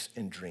hopes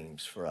and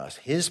dreams for us,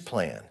 his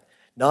plan.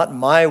 Not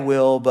my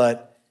will,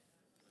 but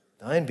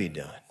thine be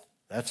done.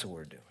 That's what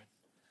we're doing.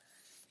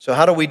 So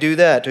how do we do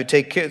that?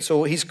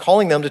 So he's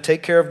calling them to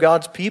take care of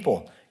God's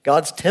people.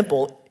 God's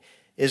temple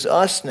is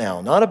us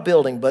now, not a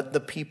building, but the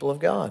people of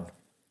God.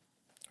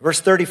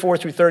 Verse 34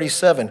 through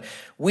 37,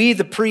 we,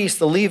 the priests,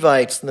 the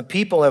Levites, and the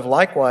people have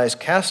likewise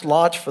cast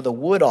lots for the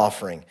wood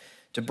offering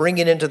to bring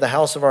it into the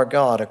house of our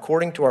God,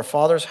 according to our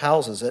fathers'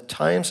 houses, at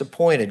times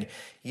appointed,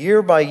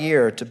 year by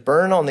year, to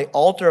burn on the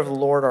altar of the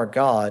Lord our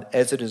God,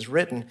 as it is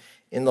written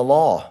in the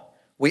law.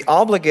 We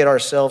obligate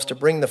ourselves to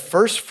bring the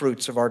first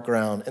fruits of our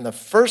ground and the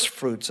first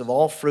fruits of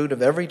all fruit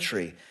of every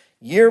tree,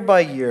 year by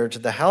year, to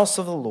the house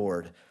of the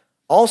Lord,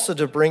 also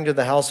to bring to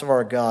the house of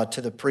our God,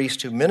 to the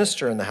priests who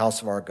minister in the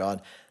house of our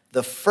God,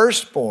 the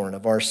firstborn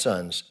of our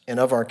sons and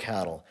of our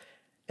cattle.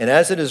 And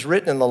as it is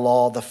written in the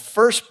law, the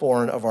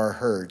firstborn of our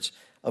herds,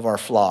 of our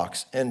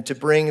flocks, and to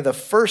bring the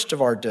first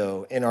of our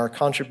dough in our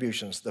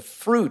contributions, the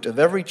fruit of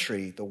every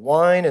tree, the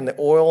wine and the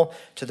oil,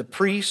 to the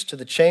priests, to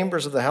the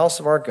chambers of the house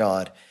of our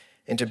God,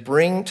 and to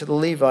bring to the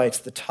Levites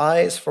the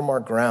tithes from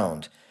our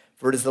ground.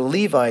 For it is the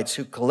Levites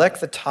who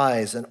collect the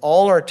tithes in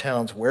all our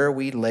towns where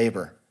we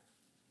labor.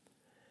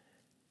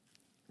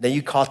 Now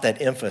you caught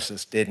that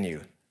emphasis, didn't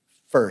you?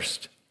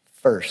 First,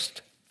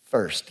 first,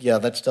 first. Yeah,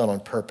 that's done on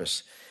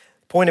purpose.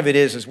 The point of it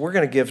is we're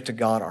going to give to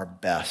God our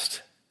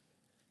best.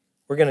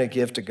 We're going to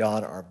give to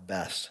God our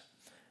best.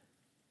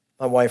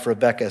 My wife,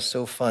 Rebecca, is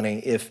so funny.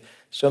 If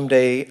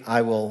someday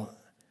I will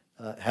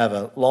have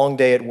a long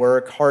day at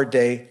work, hard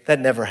day. That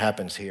never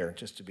happens here,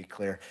 just to be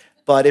clear.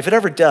 But if it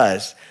ever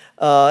does,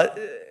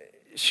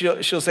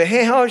 she'll say,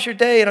 hey, how was your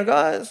day? And I'll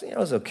go, it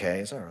was okay,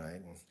 it's all right.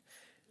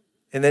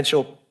 And then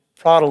she'll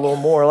prod a little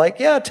more, like,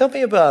 yeah, tell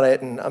me about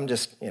it. And I'm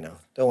just,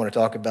 don't want to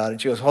talk about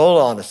it. She goes,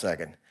 hold on a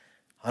second.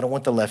 I don't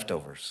want the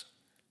leftovers.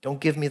 Don't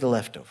give me the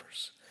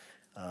leftovers.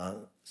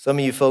 Some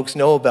of you folks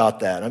know about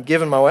that. I'm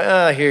giving my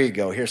wife, here you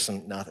go. Here's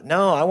some nothing.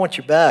 No, I want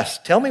your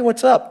best. Tell me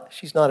what's up.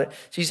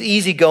 She's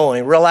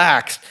easygoing,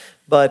 relaxed.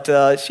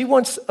 But she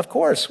wants, of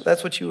course,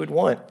 that's what you would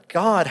want.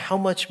 God, how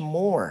much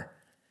more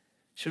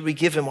should we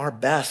give him our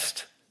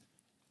best?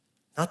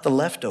 Not the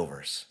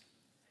leftovers.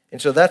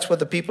 And so that's what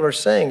the people are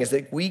saying, is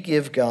that we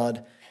give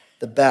God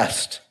the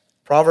best.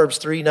 Proverbs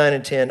 3, 9,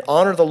 and 10,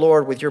 honor the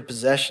Lord with your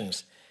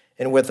possessions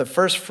and with the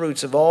first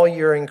fruits of all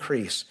your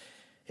increase.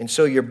 And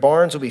so your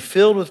barns will be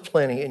filled with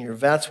plenty, and your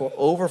vats will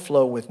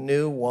overflow with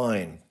new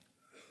wine.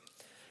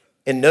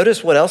 And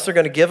notice what else they're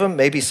going to give them.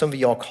 Maybe some of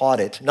y'all caught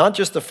it. Not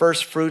just the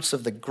first fruits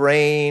of the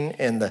grain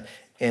and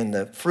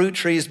the fruit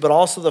trees, but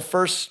also the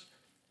first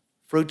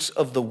fruits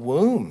of the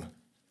womb.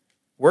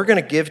 We're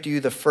going to give to you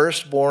the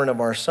firstborn of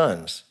our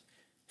sons.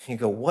 You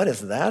go, what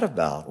is that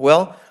about?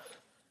 Well,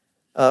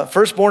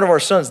 firstborn of our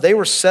sons, they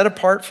were set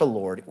apart for the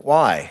Lord.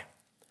 Why?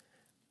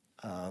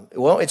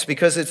 Well, it's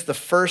because it's the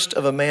first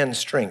of a man's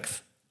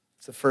strength.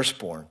 It's the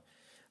firstborn.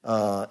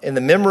 In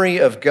the memory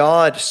of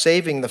God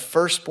saving the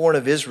firstborn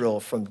of Israel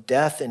from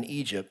death in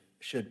Egypt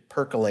should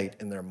percolate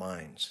in their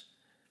minds.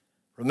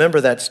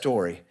 Remember that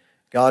story.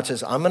 God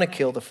says, I'm going to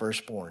kill the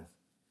firstborn.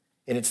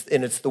 And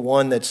it's the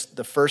one that's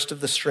the first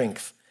of the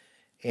strength.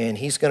 And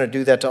he's going to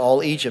do that to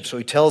all Egypt. So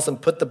he tells them,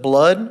 put the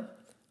blood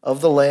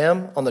of the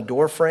lamb on the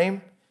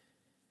doorframe,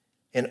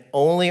 and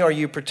only are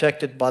you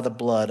protected by the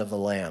blood of the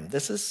lamb.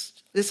 This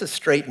is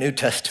straight New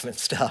Testament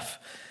stuff.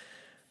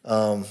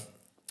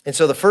 And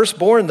so the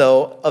firstborn,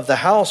 though, of the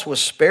house was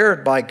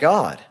spared by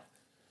God.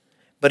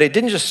 But it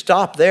didn't just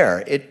stop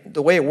there.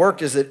 The way it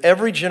worked is that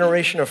every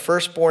generation of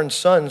firstborn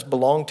sons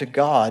belonged to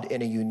God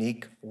in a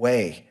unique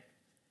way.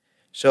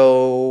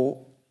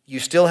 So you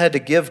still had to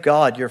give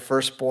God your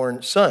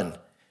firstborn son.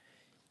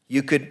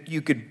 You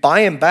could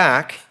buy him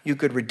back, you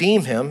could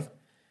redeem him,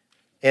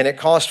 and it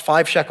cost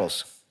 5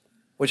 shekels,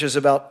 which is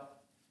about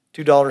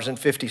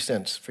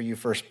 $2.50 for you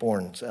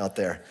firstborns out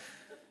there.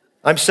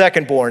 I'm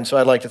secondborn, so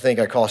I'd like to think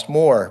I cost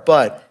more.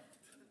 But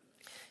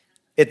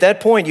at that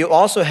point, you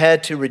also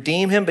had to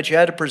redeem him, but you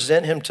had to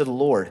present him to the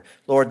Lord.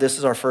 Lord, this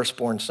is our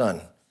firstborn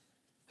son.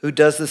 Who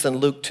does this in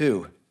Luke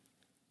 2?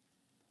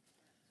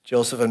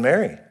 Joseph and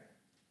Mary.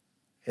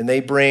 And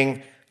they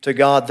bring to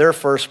God their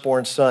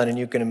firstborn son, and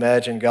you can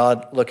imagine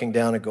God looking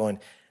down and going,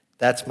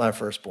 that's my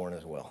firstborn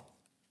as well.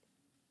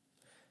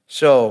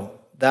 So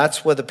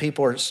that's what the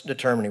people are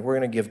determining. We're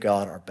going to give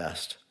God our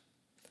best.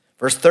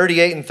 Verse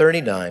 38 and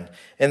 39,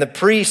 and the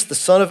priest, the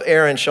son of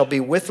Aaron, shall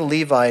be with the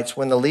Levites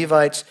when the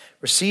Levites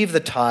receive the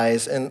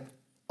tithes, and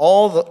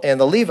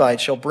the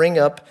Levites shall bring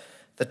up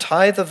the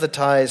tithe of the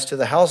tithes to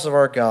the house of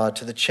our God,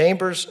 to the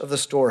chambers of the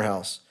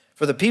storehouse.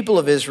 For the people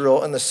of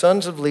Israel and the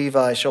sons of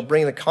Levi shall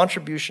bring the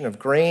contribution of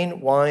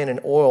grain, wine, and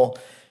oil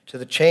to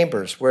the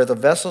chambers where the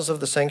vessels of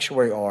the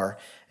sanctuary are,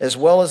 as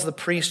well as the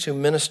priests who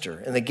minister,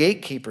 and the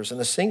gatekeepers and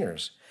the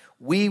singers.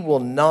 We will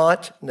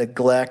not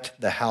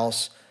neglect the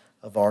house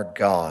of our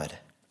God.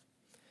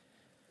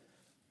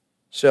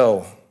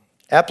 So,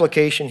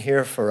 application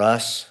here for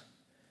us.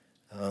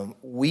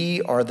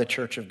 We are the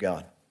church of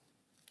God.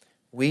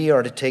 we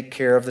are to take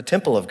care of the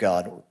temple of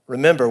God.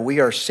 Remember, we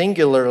are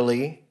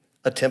singularly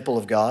a temple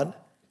of God,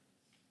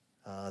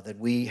 that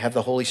we have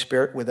the Holy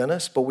Spirit within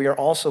us, but we are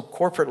also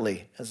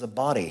corporately, as a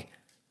body,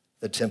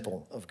 the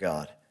temple of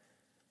God.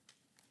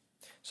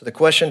 So the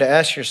question to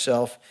ask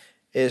yourself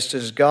is,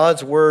 does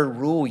God's word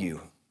rule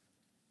you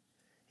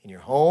in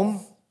your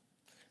home,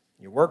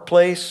 in your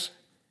workplace,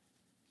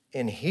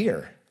 and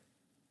here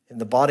in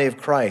the body of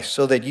Christ,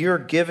 so that you're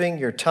giving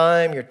your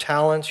time, your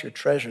talents, your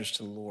treasures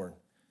to the Lord?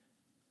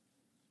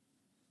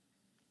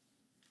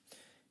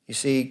 You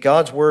see,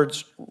 God's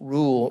words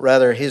rule,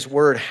 rather, his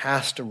word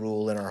has to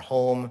rule in our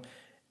home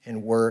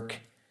and work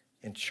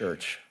and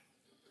church.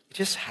 It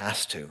just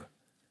has to.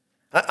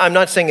 I'm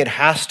not saying it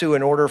has to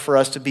in order for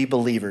us to be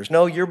believers.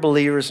 No, you're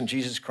believers in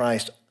Jesus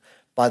Christ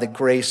by the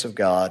grace of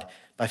God,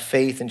 by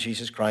faith in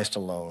Jesus Christ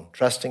alone,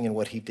 trusting in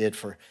what he did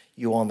for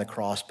you on the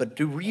cross. But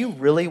do you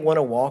really want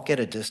to walk at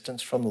a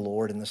distance from the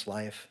Lord in this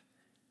life?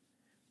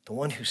 The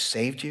one who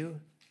saved you?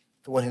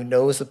 The one who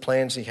knows the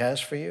plans he has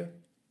for you?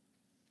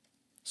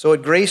 So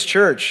at Grace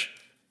Church,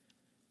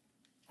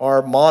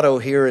 our motto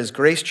here is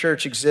Grace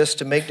Church exists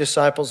to make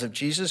disciples of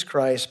Jesus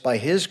Christ by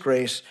his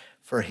grace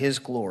for his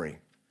glory.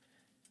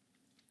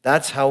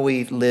 That's how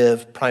we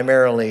live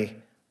primarily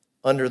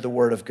under the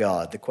Word of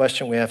God. The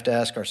question we have to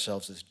ask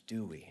ourselves is,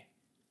 do we?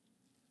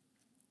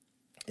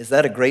 Is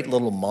that a great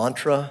little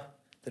mantra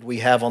that we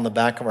have on the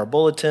back of our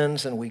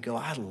bulletins and we go,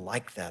 I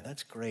like that,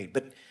 that's great.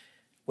 But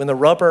when the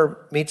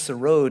rubber meets the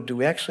road, do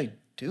we actually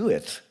do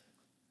it?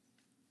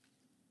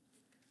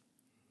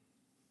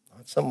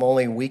 That's something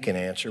only we can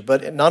answer.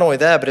 But not only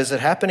that, but is it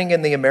happening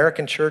in the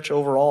American church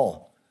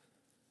overall?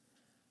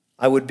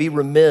 I would be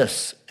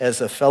remiss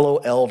as a fellow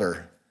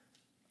elder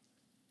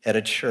at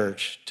a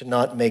church to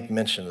not make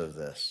mention of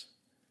this.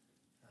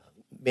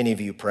 Many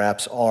of you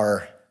perhaps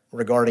are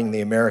regarding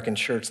the American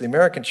church. The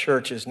American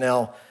church is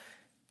now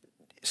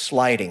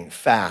sliding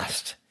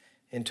fast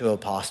into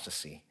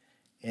apostasy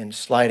and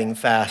sliding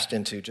fast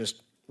into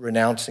just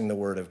renouncing the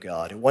Word of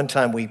God. At one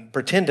time we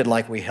pretended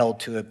like we held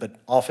to it, but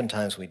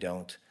oftentimes we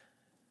don't.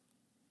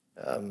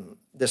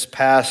 This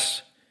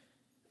past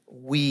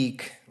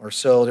week or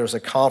so, there was a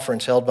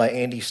conference held by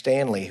Andy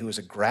Stanley, who was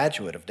a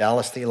graduate of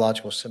Dallas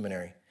Theological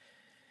Seminary,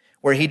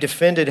 where he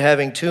defended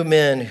having two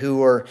men who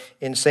were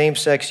in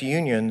same-sex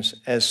unions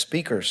as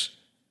speakers.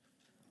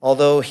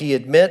 Although he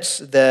admits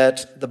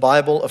that the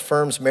Bible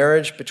affirms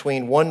marriage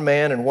between one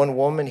man and one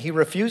woman, he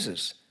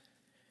refuses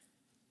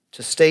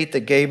to state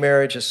that gay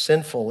marriage is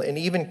sinful and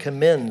even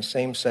commends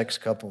same-sex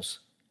couples.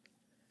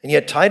 And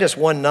yet Titus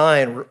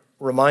 1:9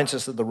 reminds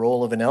us of the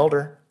role of an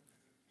elder.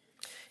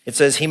 It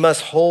says he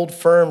must hold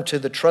firm to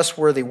the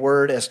trustworthy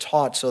word as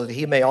taught, so that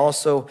he may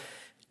also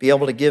be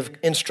able to give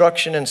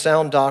instruction in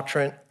sound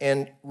doctrine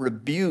and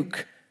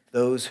rebuke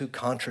those who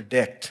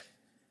contradict.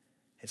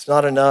 It's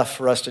not enough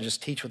for us to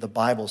just teach what the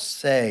Bible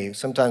says.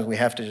 Sometimes we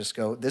have to just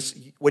go,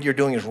 what you're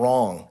doing is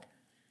wrong.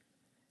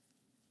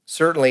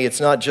 Certainly,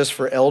 it's not just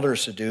for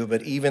elders to do,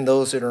 but even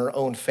those in our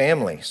own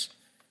families.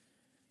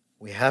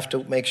 We have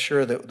to make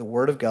sure that the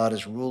Word of God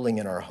is ruling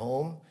in our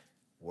home,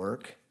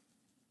 work,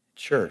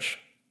 church.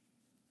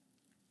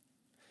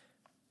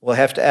 We'll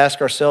have to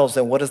ask ourselves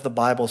then, what does the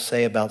Bible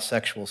say about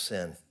sexual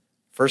sin?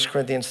 1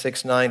 Corinthians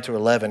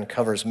 6:9-11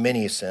 covers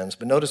many sins,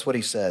 but notice what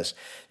he says.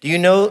 Do you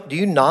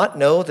not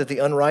know that the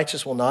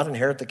unrighteous will not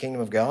inherit the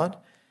kingdom of God?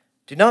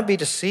 Do not be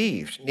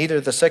deceived. Neither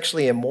the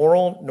sexually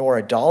immoral, nor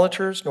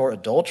idolaters, nor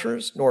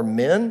adulterers, nor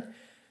men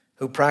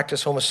who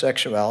practice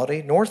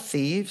homosexuality, nor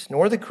thieves,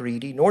 nor the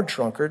greedy, nor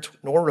drunkards,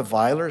 nor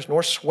revilers,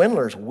 nor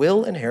swindlers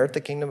will inherit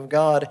the kingdom of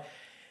God.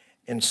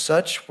 And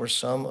such were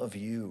some of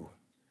you.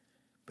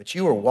 But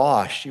you were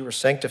washed, you were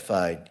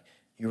sanctified,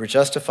 you were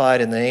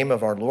justified in the name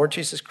of our Lord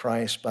Jesus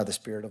Christ by the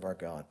Spirit of our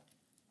God.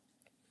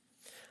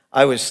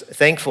 I was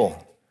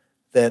thankful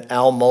that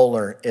Al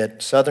Mohler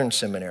at Southern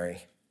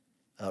Seminary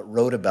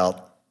wrote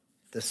about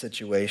this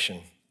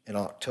situation in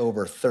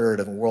October 3rd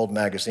of World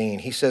Magazine.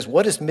 He says,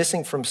 what is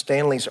missing from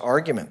Stanley's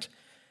argument?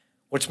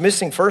 What's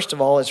missing, first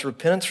of all, is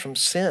repentance from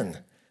sin.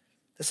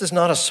 This is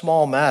not a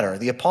small matter.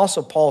 The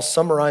Apostle Paul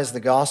summarized the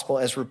gospel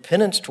as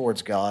repentance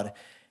towards God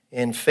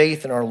and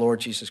faith in our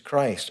Lord Jesus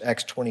Christ,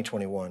 Acts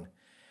 20:21.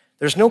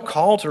 There's no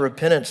call to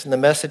repentance in the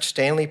message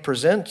Stanley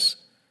presents.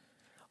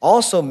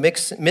 Also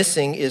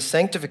missing is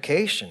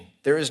sanctification.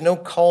 There is no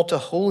call to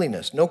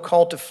holiness, no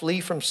call to flee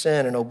from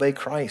sin and obey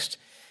Christ.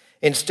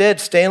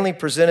 Instead, Stanley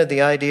presented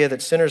the idea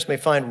that sinners may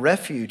find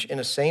refuge in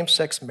a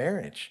same-sex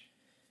marriage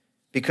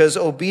because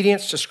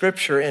obedience to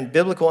Scripture and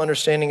biblical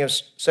understanding of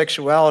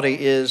sexuality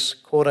is,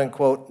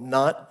 quote-unquote,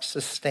 not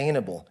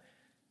sustainable,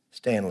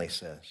 Stanley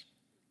says.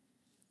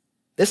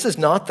 This is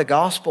not the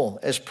gospel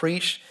as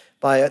preached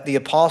by the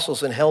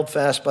apostles and held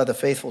fast by the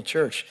faithful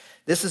church.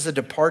 This is a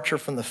departure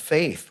from the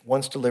faith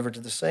once delivered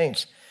to the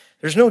saints.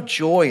 There's no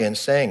joy in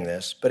saying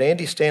this, but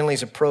Andy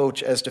Stanley's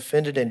approach, as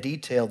defended in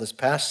detail this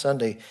past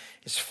Sunday,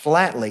 is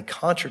flatly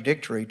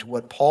contradictory to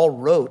what Paul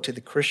wrote to the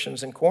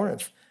Christians in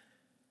Corinth.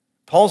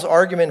 Paul's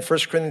argument in 1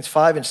 Corinthians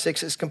 5 and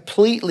 6 is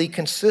completely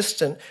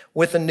consistent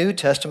with the New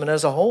Testament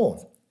as a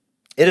whole.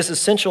 It is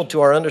essential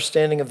to our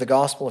understanding of the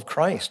gospel of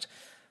Christ.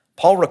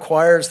 Paul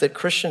requires that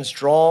Christians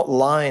draw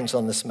lines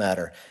on this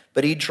matter,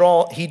 but he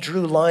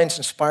drew lines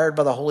inspired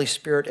by the Holy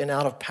Spirit and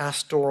out of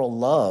pastoral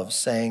love,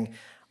 saying,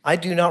 I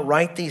do not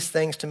write these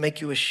things to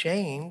make you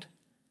ashamed,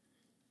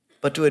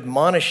 but to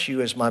admonish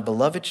you as my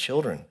beloved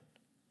children.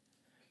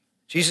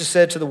 Jesus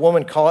said to the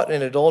woman caught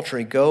in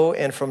adultery, go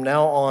and from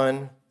now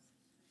on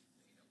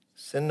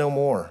sin no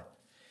more.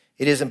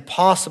 It is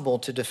impossible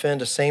to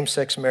defend a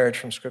same-sex marriage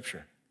from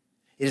Scripture.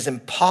 It is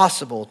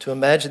impossible to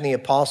imagine the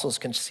apostles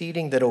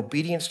conceding that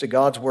obedience to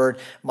God's word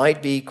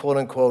might be, quote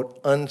unquote,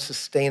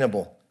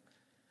 unsustainable.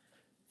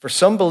 For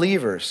some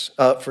believers,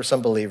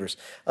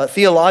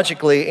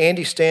 theologically,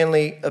 Andy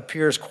Stanley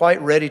appears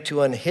quite ready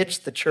to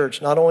unhitch the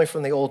church, not only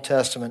from the Old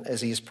Testament,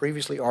 as he has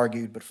previously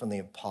argued, but from the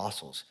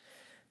apostles.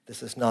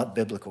 This is not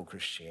biblical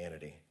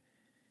Christianity.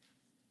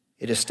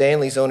 It is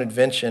Stanley's own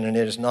invention, and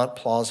it is not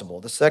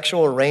plausible. The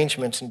sexual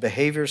arrangements and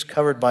behaviors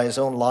covered by his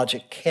own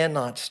logic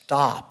cannot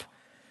stop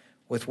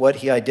with what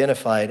he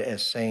identified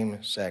as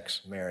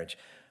same-sex marriage.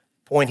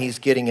 The point he's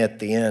getting at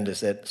the end is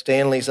that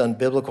Stanley's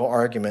unbiblical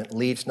argument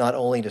leads not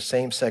only to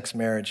same-sex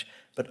marriage,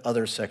 but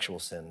other sexual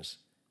sins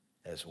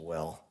as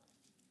well.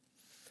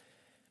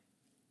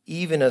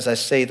 Even as I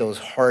say those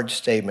hard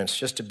statements,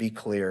 just to be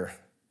clear,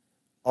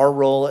 our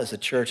role as a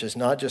church is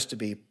not just to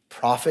be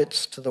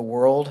prophets to the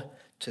world,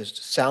 to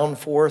sound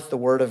forth the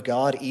word of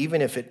God,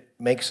 even if it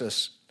makes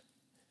us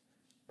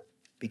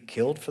be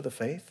killed for the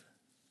faith,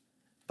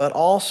 but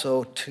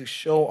also to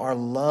show our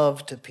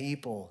love to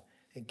people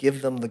and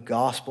give them the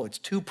gospel. It's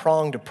a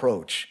two-pronged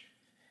approach.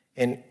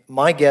 And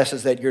my guess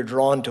is that you're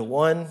drawn to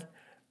one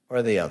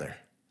or the other.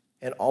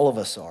 And all of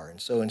us are.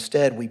 And so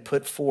instead, we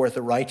put forth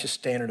the righteous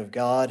standard of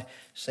God,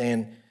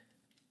 saying,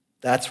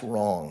 that's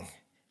wrong.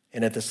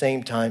 And at the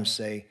same time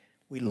say,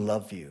 we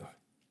love you.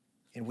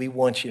 And we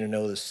want you to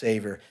know the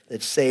Savior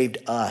that saved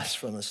us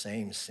from the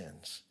same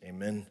sins.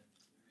 Amen.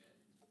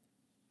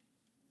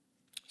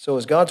 So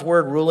is God's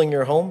word ruling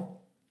your home,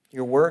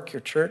 your work,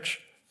 your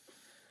church?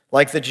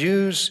 Like the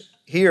Jews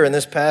here in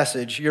this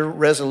passage, your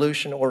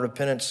resolution or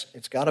repentance,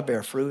 it's got to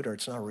bear fruit or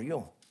it's not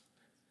real.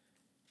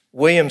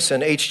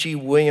 H.G.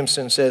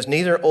 Williamson says,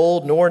 neither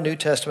Old nor New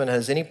Testament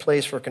has any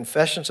place for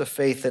confessions of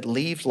faith that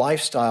leave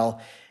lifestyle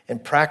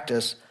and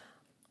practice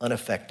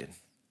unaffected.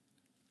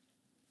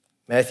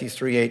 Matthew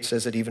 3:8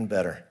 says it even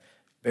better.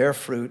 Bear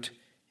fruit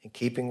in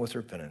keeping with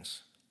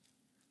repentance.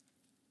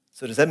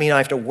 So does that mean I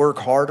have to work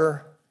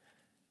harder?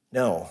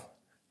 No.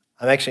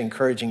 I'm actually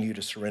encouraging you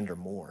to surrender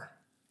more.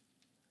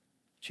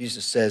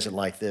 Jesus says it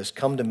like this,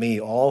 come to me,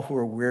 all who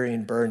are weary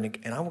and burdened,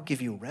 and I will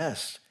give you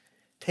rest.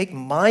 Take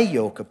my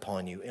yoke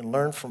upon you and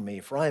learn from me,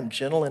 for I am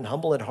gentle and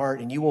humble at heart,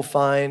 and you will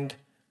find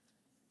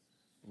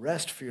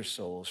rest for your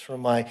souls. For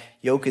my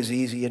yoke is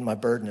easy and my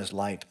burden is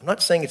light. I'm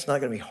not saying it's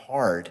not going to be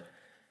hard,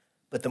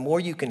 but the more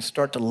you can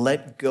start to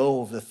let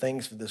go of the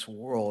things of this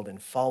world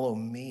and follow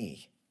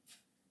me,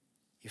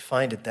 you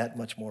find it that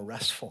much more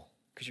restful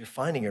because you're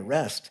finding your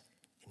rest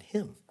in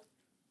him.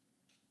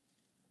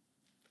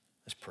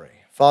 Let's pray.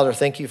 Father,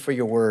 thank you for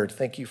your word.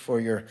 Thank you for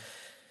your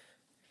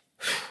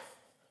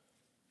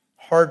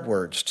hard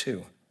words,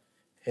 too,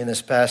 in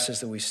this passage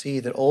that we see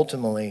that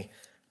ultimately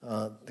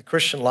the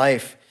Christian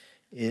life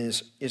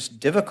is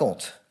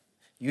difficult.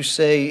 You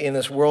say in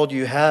this world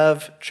you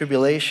have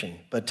tribulation,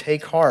 but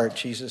take heart,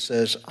 Jesus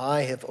says,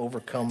 I have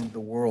overcome the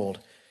world.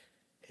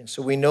 And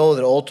so we know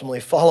that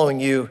ultimately following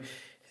you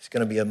is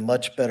going to be a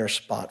much better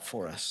spot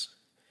for us.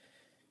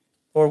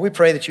 Lord, we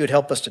pray that you would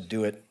help us to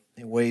do it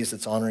in ways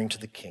that's honoring to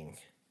the King,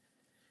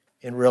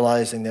 in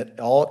realizing that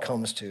all it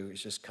comes to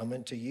is just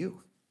coming to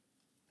you.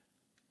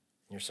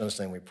 In your Son's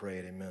name we pray,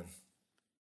 amen.